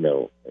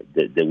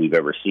 that we've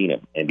ever seen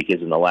him. And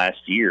because in the last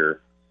year,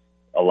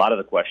 a lot of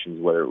the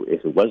questions, whether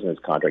if it wasn't his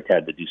contract,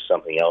 had to do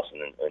something else,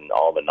 and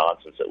all the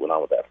nonsense that went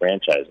on with that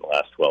franchise in the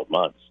last 12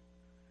 months.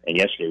 And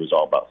yesterday was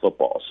all about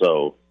football.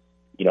 So,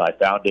 I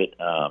found it.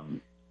 I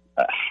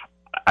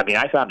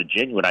found it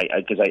genuine.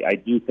 Because I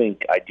do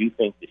think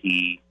that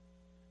he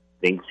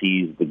thinks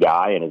he's the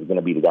guy and is going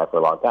to be the guy for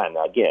a long time.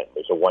 Now, again,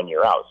 there's a 1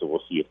 year out, so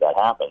we'll see if that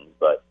happens.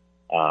 But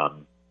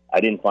I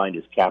didn't find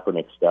his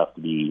Kaepernick stuff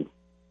to be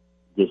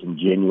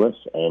disingenuous,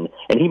 and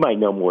he might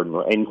know more than.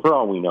 And for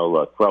all we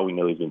know,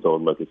 he's been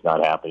told, look, it's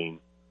not happening.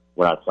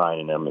 We're not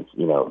signing him. It's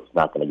it's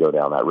not going to go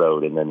down that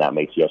road. And then that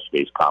makes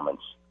yesterday's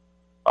comments,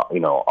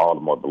 all the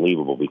more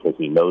believable, because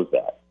he knows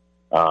that.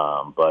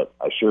 But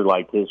I sure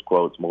liked his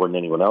quotes more than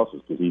anyone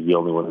else's, because he's the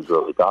only one who's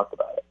really talked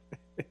about it.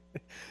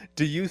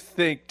 Do you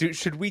think?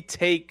 Should we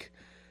take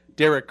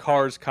Derek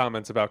Carr's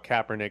comments about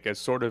Kaepernick as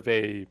sort of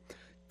a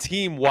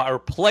team-wide or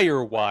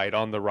player-wide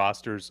on the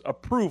roster's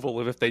approval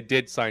of if they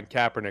did sign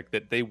Kaepernick,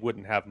 that they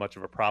wouldn't have much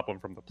of a problem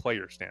from the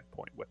player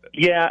standpoint with it.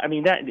 Yeah, I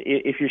mean, that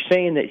if you're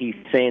saying that he's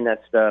saying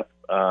that stuff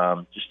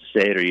just to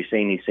say it, or you're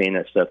saying he's saying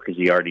that stuff because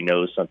he already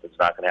knows something's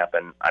not going to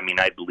happen, I mean,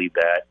 I believe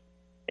that.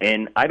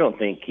 And I don't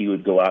think he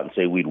would go out and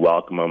say we'd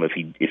welcome him if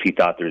he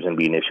thought there was going to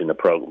be an issue in the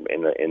program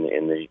in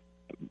the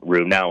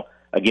room. Now,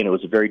 again, it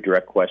was a very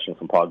direct question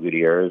from Paul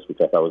Gutierrez, which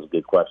I thought was a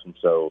good question.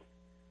 So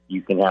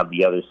you can have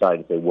the other side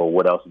and say, well,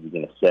 what else is he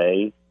going to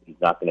say? He's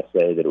not going to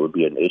say that it would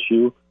be an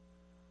issue.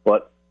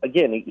 But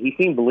again, he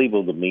seemed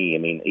believable to me. I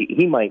mean,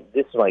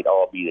 this might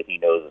all be that he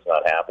knows it's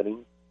not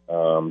happening.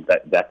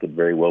 That could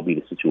very well be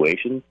the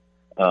situation.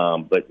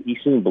 But he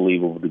seemed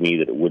believable to me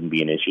that it wouldn't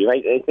be an issue.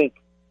 I think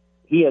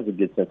he has a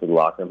good sense of the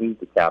locker room. He's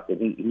the captain.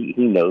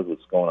 He knows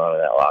what's going on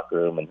in that locker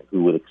room and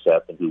who would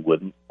accept and who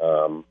wouldn't.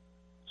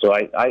 So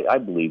I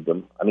believed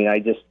him. I mean,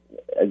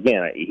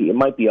 it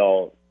might be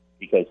all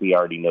because he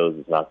already knows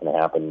it's not going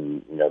to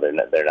happen. You know, they're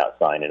not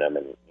signing him,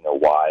 and you know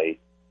why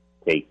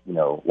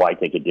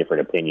take a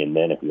different opinion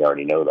then if you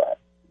already know that.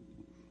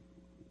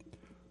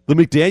 The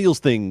McDaniels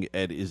thing,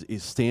 Ed, is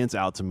stands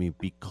out to me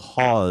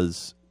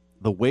because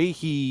the way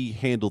he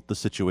handled the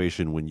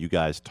situation when you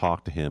guys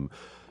talked to him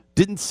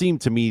didn't seem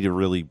to me to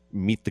really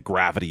meet the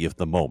gravity of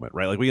the moment,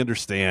 right? Like, we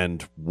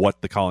understand what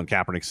the Colin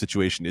Kaepernick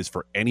situation is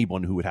for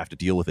anyone who would have to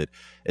deal with it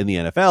in the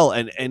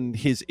NFL, and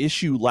his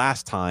issue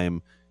last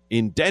time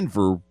in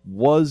Denver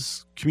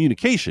was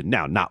communication.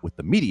 Now, not with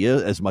the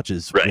media as much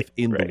as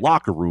within the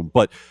locker room,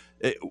 but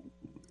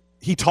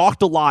he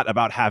talked a lot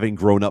about having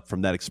grown up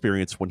from that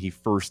experience when he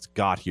first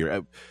got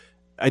here.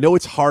 I know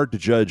it's hard to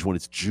judge when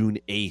it's June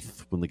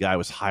 8th, when the guy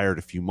was hired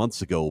a few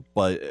months ago,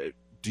 but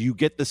do you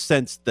get the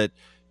sense that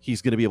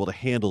he's going to be able to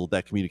handle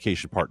that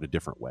communication part in a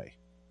different way?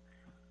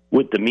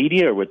 With the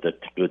media or with the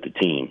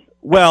team?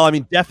 Well, I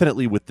mean,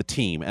 definitely with the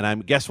team. And I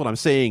guess what I'm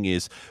saying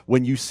is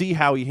when you see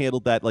how he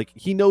handled that, like,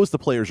 he knows the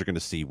players are going to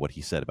see what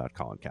he said about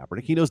Colin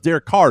Kaepernick. He knows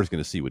Derek Carr is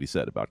going to see what he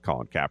said about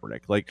Colin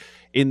Kaepernick. Like,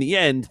 in the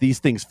end, these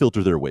things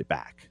filter their way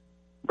back.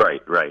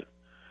 Right.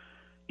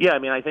 Yeah, I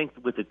mean, I think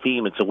with the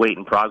team, it's a wait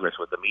in progress.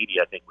 With the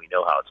media, I think we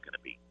know how it's going to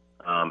be.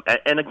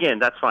 And again,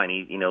 that's fine.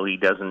 He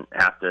doesn't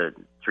have to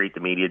treat the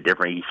media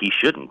different. He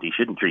shouldn't. He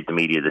shouldn't treat the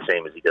media the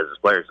same as he does his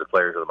players. The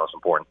players are the most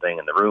important thing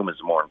in the room. Is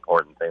the more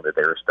important thing that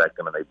they respect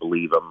him and they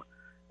believe him,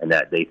 and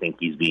that they think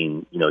he's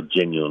being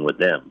genuine with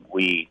them.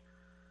 We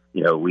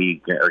are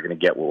going to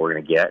get what we're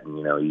going to get,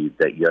 and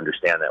that you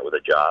understand that with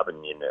a job,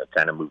 and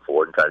kind of move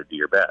forward and try to do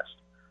your best.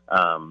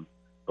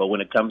 But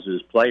when it comes to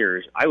his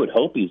players, I would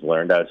hope he's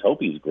learned. I would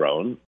hope he's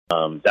grown.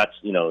 That's,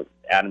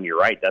 Adam, you're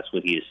right. That's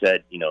what he has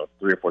said,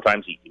 3 or 4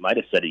 times. He might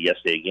have said it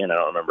yesterday again. I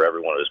don't remember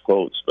every one of his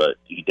quotes, but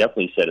he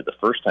definitely said it the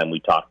first time we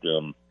talked to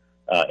him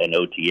in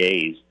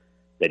OTAs,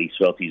 that he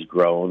felt he's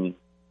grown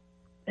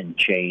and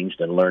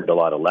changed and learned a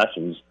lot of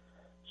lessons.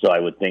 So I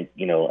would think,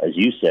 as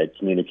you said,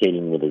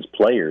 communicating with his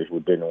players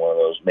would have been one of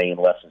those main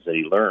lessons that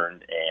he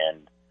learned.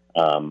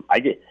 And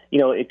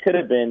it could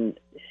have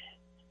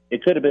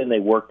been they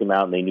worked him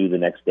out and they knew the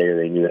next day, or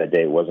they knew that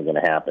day it wasn't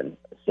going to happen.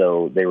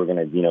 So they were going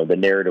to, the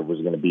narrative was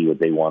going to be what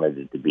they wanted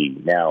it to be.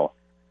 Now,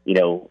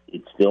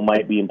 it still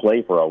might be in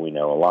play for all we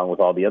know, along with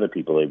all the other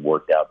people they've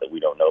worked out that we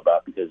don't know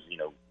about, because,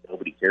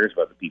 nobody cares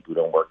about the people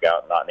who don't work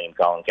out, not named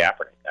Colin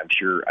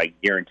Kaepernick. I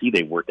guarantee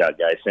they've worked out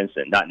guys since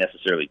then, not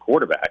necessarily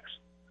quarterbacks,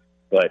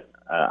 but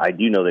I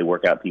do know they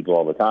work out people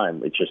all the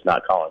time. It's just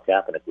not Colin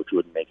Kaepernick, which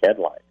wouldn't make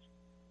headlines.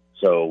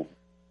 So,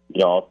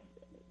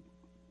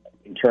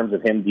 in terms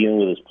of him dealing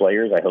with his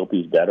players, I hope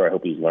he's better. I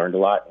hope he's learned a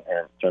lot. And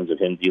in terms of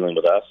him dealing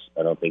with us,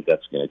 I don't think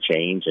that's going to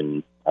change,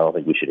 and I don't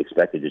think we should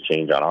expect it to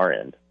change on our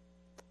end.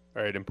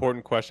 All right,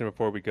 important question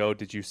before we go.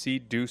 Did you see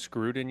Deuce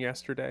Gruden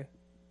yesterday?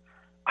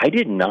 I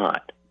did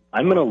not.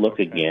 I'm going to look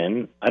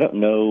again. I don't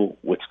know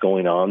what's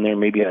going on there.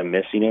 Maybe I'm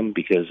missing him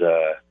because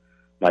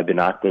my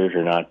binoculars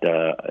are not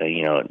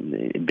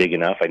big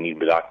enough. I need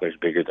binoculars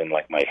bigger than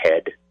like my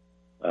head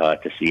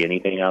to see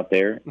anything out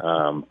there.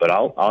 But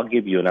I'll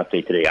give you an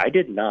update today. I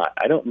did not.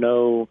 I don't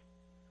know.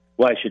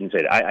 Well, I shouldn't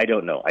say that. I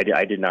don't know. I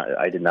did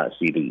not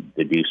see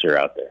the Deucer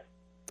out there.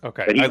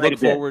 Okay. But he I might look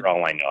have been, forward. for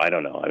all I know. I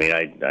don't know. I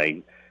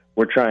mean,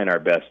 we're trying our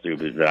best through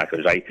the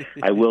binoculars.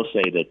 I will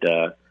say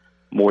that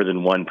more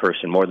than one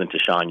person, more than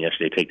Tashawn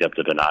yesterday, picked up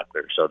the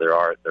binoculars. So there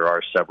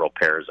are several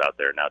pairs out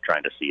there now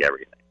trying to see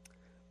everything.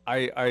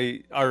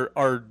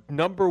 Our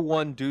number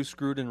one Deuce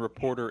Gruden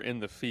reporter in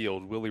the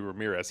field, Willie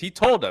Ramirez, he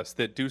told us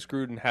that Deuce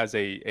Gruden has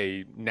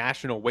a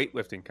national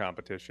weightlifting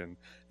competition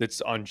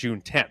that's on June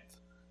 10th.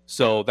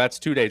 So that's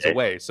 2 days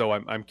away. So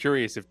I'm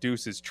curious if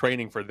Deuce is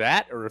training for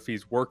that, or if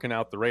he's working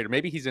out the Raider.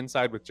 Maybe he's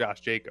inside with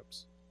Josh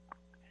Jacobs.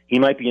 He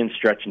might be in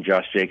stretching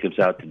Josh Jacobs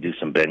out to do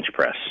some bench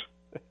press.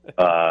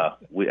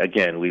 We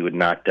would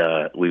not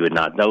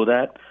know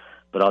that,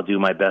 but I'll do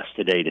my best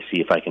today to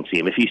see if I can see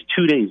him. If he's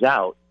 2 days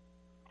out,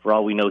 for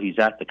all we know, he's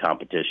at the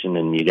competition,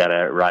 and you got to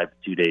arrive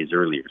 2 days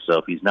earlier. So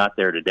if he's not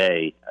there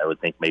today, I would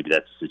think maybe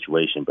that's the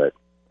situation. But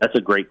that's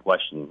a great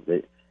question.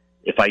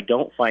 If I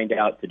don't find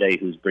out today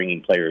who's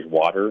bringing players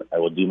water, I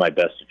will do my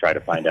best to try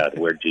to find out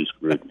where Juice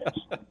Gruden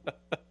is.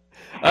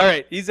 All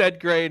right, he's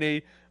Ed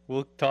Graney.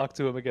 We'll talk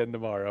to him again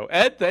tomorrow.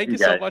 Ed, thank you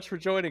so much for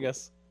joining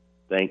us.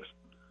 Thanks.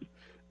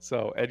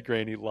 So, Ed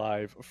Graney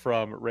live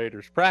from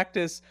Raiders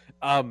practice.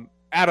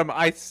 Adam,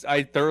 I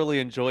thoroughly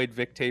enjoyed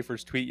Vic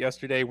Tafer's tweet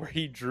yesterday where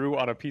he drew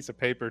on a piece of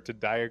paper to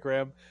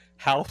diagram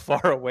how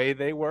far away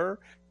they were,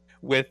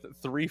 with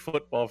 3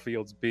 football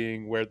fields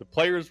being where the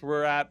players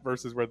were at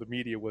versus where the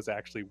media was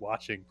actually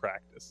watching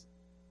practice.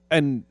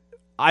 And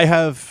I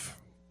have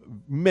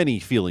many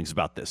feelings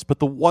about this, but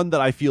the one that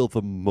I feel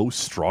the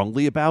most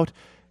strongly about,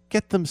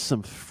 get them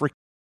some freaking...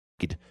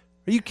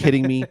 Are you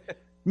kidding me?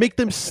 Make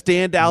them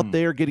stand out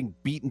there getting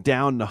beaten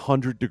down in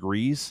 100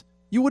 degrees?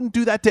 You wouldn't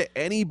do that to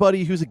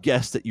anybody who's a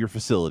guest at your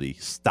facility.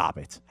 Stop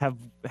it.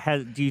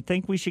 Do you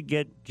think we should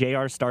get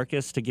J.R.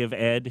 Starkus to give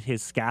Ed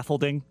his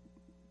scaffolding?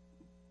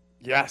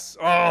 Yes.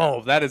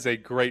 Oh, that is a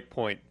great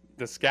point.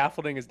 The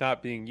scaffolding is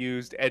not being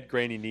used. Ed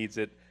Graney needs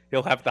it.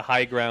 He'll have the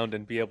high ground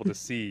and be able to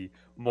see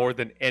more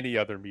than any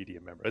other media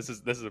member. This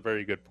is a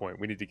very good point.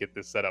 We need to get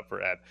this set up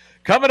for Ed.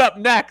 Coming up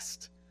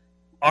next,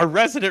 our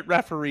resident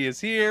referee is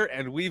here,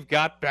 and we've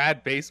got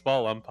bad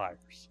baseball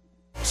umpires.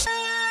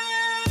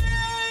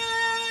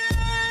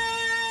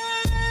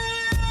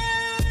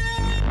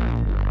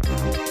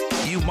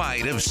 You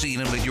might have seen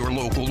him at your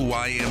local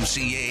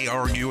YMCA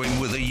arguing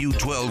with a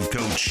U12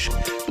 coach.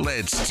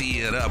 Let's tee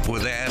it up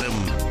with Adam.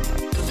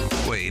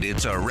 Wait,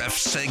 it's a ref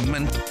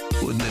segment?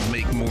 Wouldn't it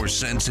make more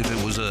sense if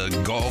it was a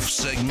golf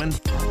segment?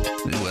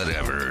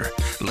 Whatever.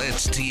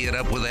 Let's tee it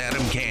up with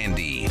Adam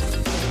Candy.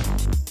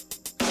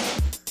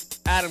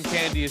 Adam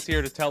Candy is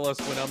here to tell us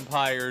when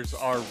umpires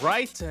are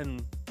right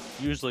and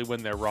usually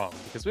when they're wrong,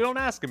 because we don't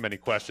ask him many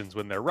questions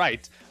when they're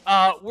right.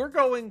 We're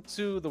going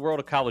to the world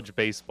of college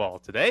baseball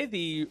today.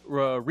 The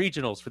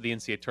regionals for the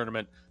NCAA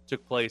tournament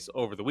took place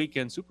over the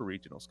weekend. Super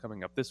regionals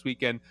coming up this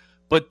weekend.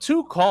 But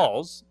 2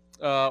 calls,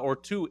 I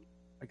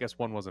guess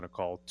one wasn't a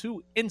call,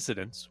 2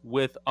 incidents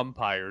with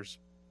umpires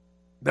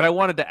that I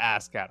wanted to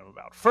ask Adam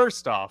about.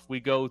 First off, we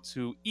go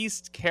to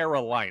East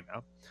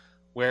Carolina,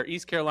 where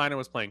East Carolina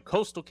was playing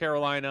Coastal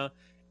Carolina.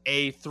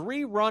 A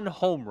 3-run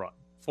home run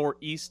for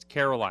East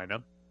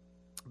Carolina.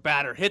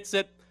 Batter hits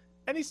it,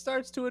 and he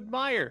starts to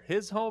admire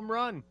his home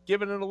run,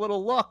 giving it a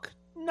little look.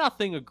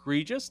 Nothing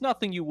egregious,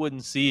 nothing you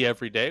wouldn't see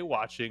every day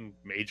watching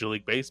Major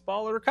League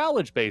Baseball or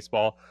college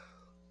baseball.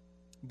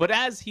 But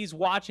as he's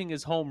watching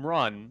his home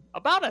run,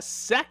 about a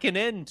second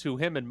into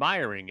him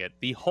admiring it,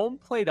 the home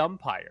plate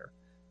umpire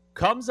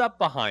comes up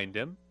behind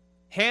him,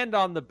 hand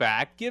on the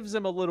back, gives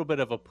him a little bit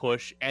of a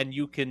push, and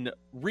you can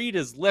read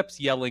his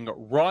lips yelling,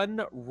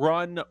 "Run,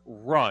 run,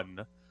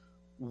 run."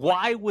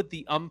 Why would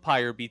the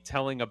umpire be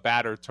telling a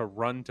batter to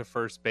run to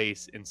first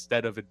base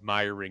instead of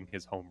admiring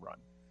his home run?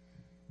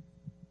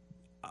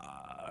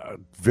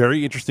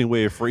 Very interesting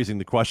way of phrasing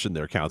the question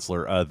there,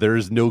 counselor. There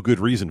is no good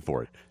reason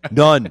for it.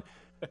 None.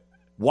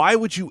 Why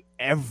would you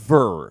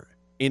ever,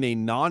 in a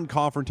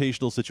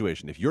non-confrontational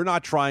situation, if you're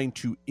not trying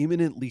to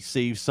imminently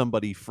save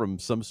somebody from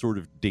some sort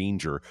of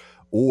danger,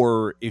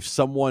 or if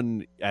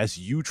someone, as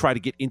you try to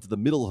get into the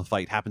middle of a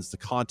fight, happens to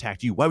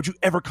contact you, why would you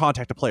ever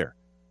contact a player?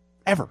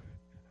 Ever.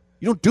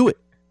 You don't do it.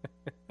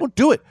 Don't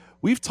do it.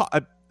 We've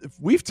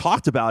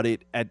talked about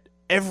it at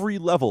every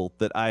level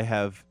that I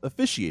have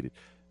officiated.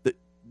 That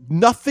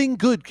nothing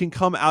good can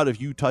come out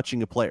of you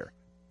touching a player,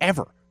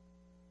 ever.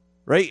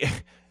 Right?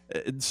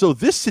 So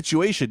this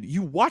situation,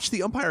 you watch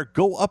the umpire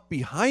go up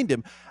behind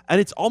him, and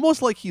it's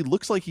almost like he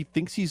looks like he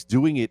thinks he's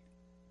doing it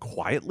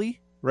quietly,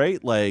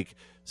 right? Like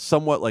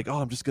somewhat like, oh,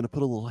 I'm just going to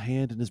put a little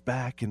hand in his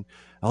back, and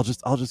I'll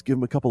just give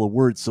him a couple of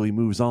words so he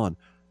moves on.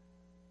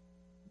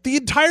 The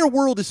entire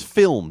world is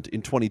filmed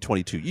in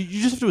 2022.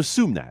 You just have to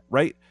assume that,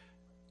 right?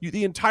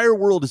 The entire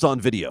world is on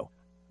video.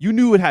 You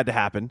knew it had to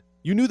happen.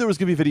 You knew there was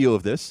going to be video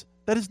of this.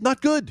 That is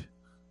not good.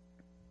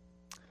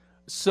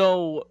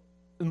 So,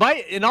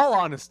 in all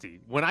honesty,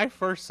 when I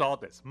first saw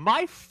this,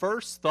 my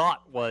first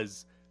thought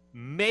was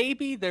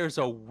maybe there's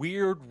a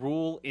weird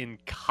rule in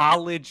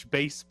college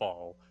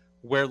baseball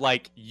where,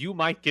 like, you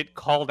might get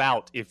called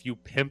out if you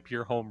pimp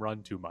your home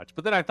run too much.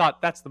 But then I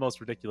thought, that's the most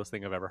ridiculous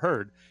thing I've ever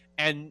heard.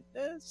 And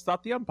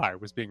thought the umpire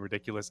was being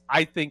ridiculous.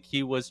 I think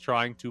he was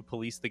trying to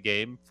police the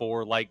game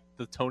for, like,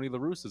 the Tony La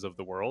Russes of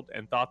the world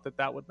and thought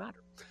that would matter.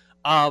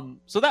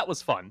 So that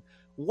was fun.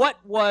 What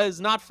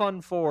was not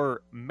fun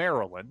for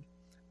Maryland,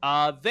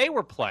 they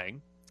were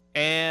playing,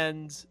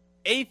 and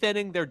 8th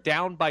inning, they're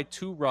down by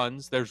 2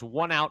 runs. There's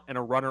 1 out and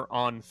a runner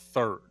on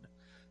third.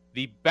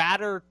 The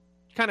batter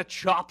kind of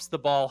chops the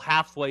ball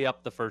halfway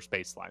up the first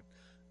baseline.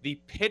 The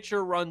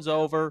pitcher runs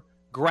over,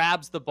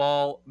 grabs the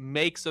ball,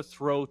 makes a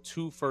throw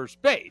to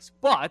first base,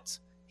 but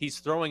he's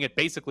throwing it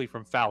basically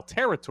from foul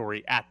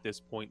territory at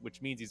this point,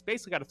 which means he's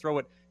basically got to throw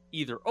it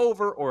either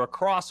over or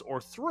across or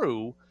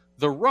through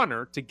the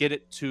runner to get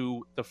it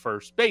to the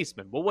first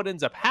baseman. Well, what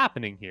ends up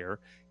happening here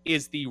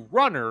is the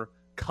runner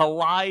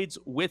collides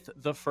with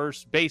the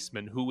first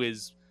baseman, who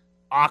is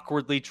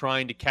awkwardly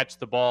trying to catch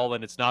the ball,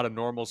 and it's not a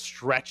normal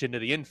stretch into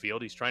the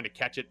infield. He's trying to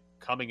catch it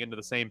coming into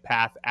the same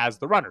path as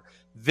the runner.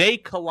 They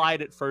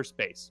collide at first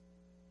base.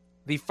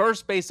 The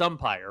first base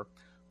umpire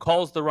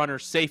calls the runner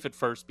safe at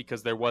first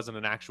because there wasn't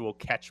an actual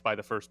catch by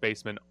the first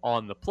baseman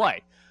on the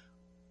play.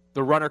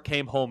 The runner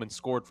came home and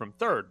scored from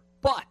third,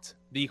 but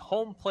the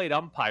home plate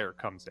umpire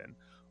comes in,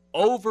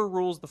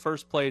 overrules the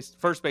first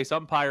base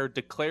umpire,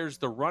 declares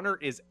the runner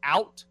is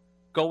out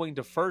going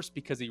to first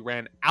because he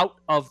ran out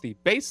of the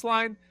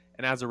baseline,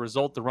 and as a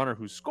result, the runner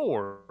who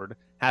scored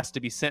has to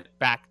be sent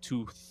back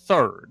to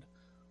third.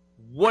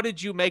 What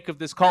did you make of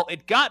this call?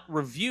 It got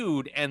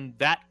reviewed, and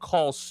that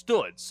call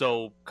stood.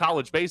 So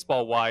college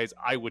baseball-wise,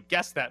 I would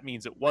guess that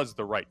means it was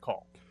the right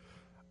call.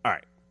 All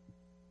right.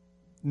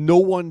 No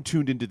one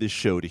tuned into this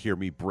show to hear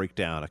me break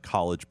down a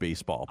college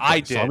baseball play. I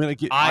did. So I'm going to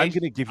give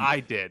you. I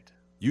did.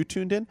 You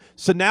tuned in?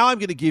 So now I'm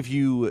going to give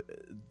you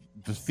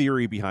the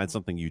theory behind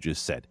something you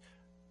just said.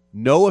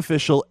 No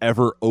official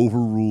ever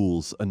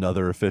overrules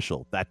another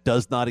official. That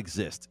does not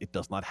exist. It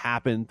does not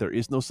happen. There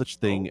is no such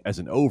thing as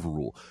an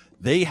overrule.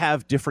 They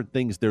have different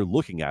things they're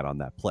looking at on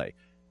that play.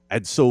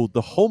 And so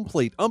the home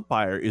plate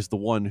umpire is the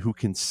one who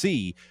can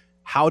see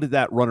how did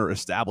that runner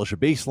establish a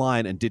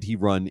baseline, and did he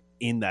run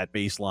in that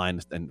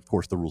baseline? And of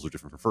course, the rules are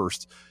different for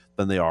first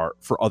than they are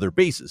for other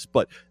bases,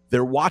 but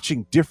they're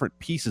watching different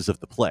pieces of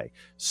the play.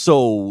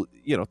 So,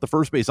 the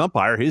first base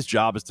umpire, his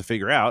job is to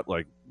figure out,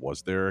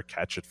 was there a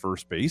catch at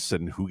first base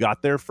and who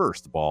got there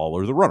first, the ball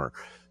or the runner?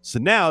 So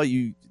now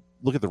you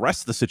look at the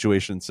rest of the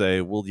situation and say,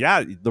 well,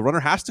 yeah, the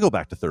runner has to go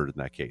back to third in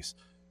that case,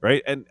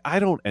 right? And I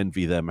don't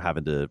envy them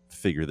having to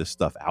figure this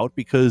stuff out,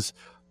 because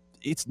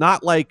it's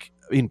not like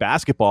in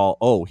basketball,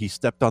 oh, he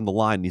stepped on the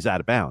line and he's out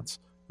of bounds,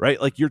 right?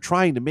 Like, you're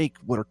trying to make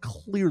what are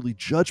clearly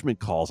judgment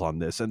calls on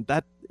this, and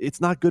that it's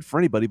not good for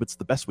anybody, but it's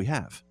the best we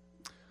have.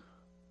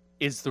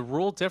 Is the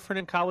rule different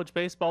in college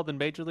baseball than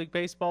Major League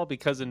Baseball?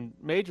 Because in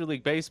Major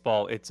League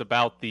Baseball, it's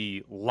about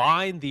the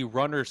line the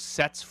runner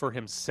sets for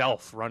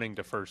himself running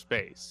to first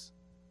base.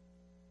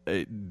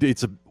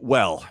 It's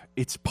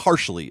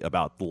partially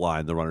about the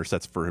line the runner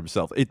sets for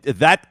himself.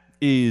 That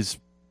is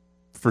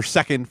for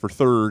second, for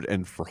third,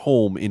 and for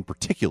home in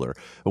particular,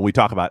 when we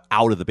talk about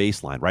out of the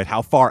baseline, right?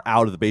 How far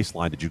out of the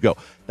baseline did you go?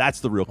 That's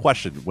the real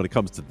question when it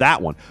comes to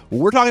that one.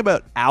 When we're talking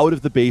about out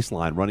of the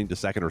baseline, running to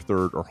second or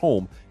third or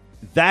home,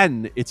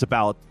 then it's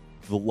about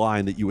the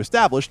line that you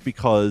established,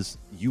 because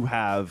you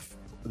have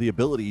the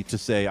ability to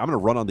say, I'm going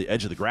to run on the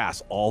edge of the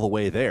grass all the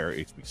way there.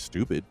 It'd be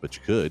stupid, but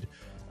you could.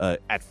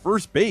 At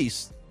first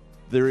base,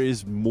 there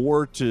is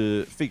more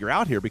to figure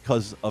out here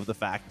because of the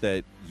fact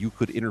that you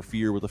could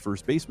interfere with the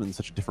first baseman in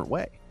such a different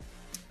way.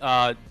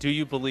 Do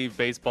you believe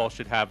baseball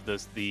should have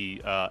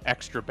the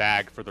extra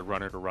bag for the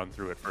runner to run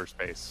through at first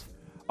base?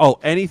 Oh,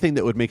 anything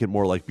that would make it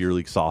more like beer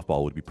league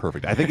softball would be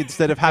perfect. I think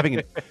instead of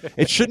having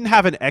it shouldn't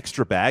have an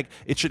extra bag.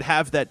 It should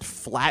have that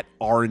flat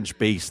orange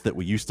base that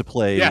we used to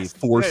play like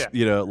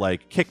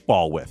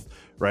kickball with,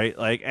 right?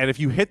 Like, and if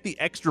you hit the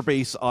extra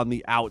base on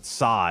the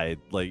outside,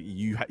 like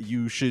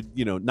you should,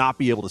 not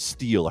be able to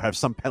steal or have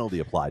some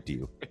penalty applied to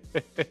you.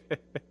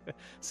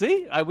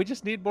 See, we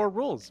just need more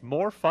rules.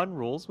 More fun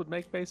rules would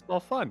make baseball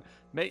fun.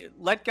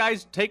 Let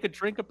guys take a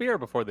drink of beer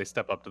before they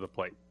step up to the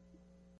plate.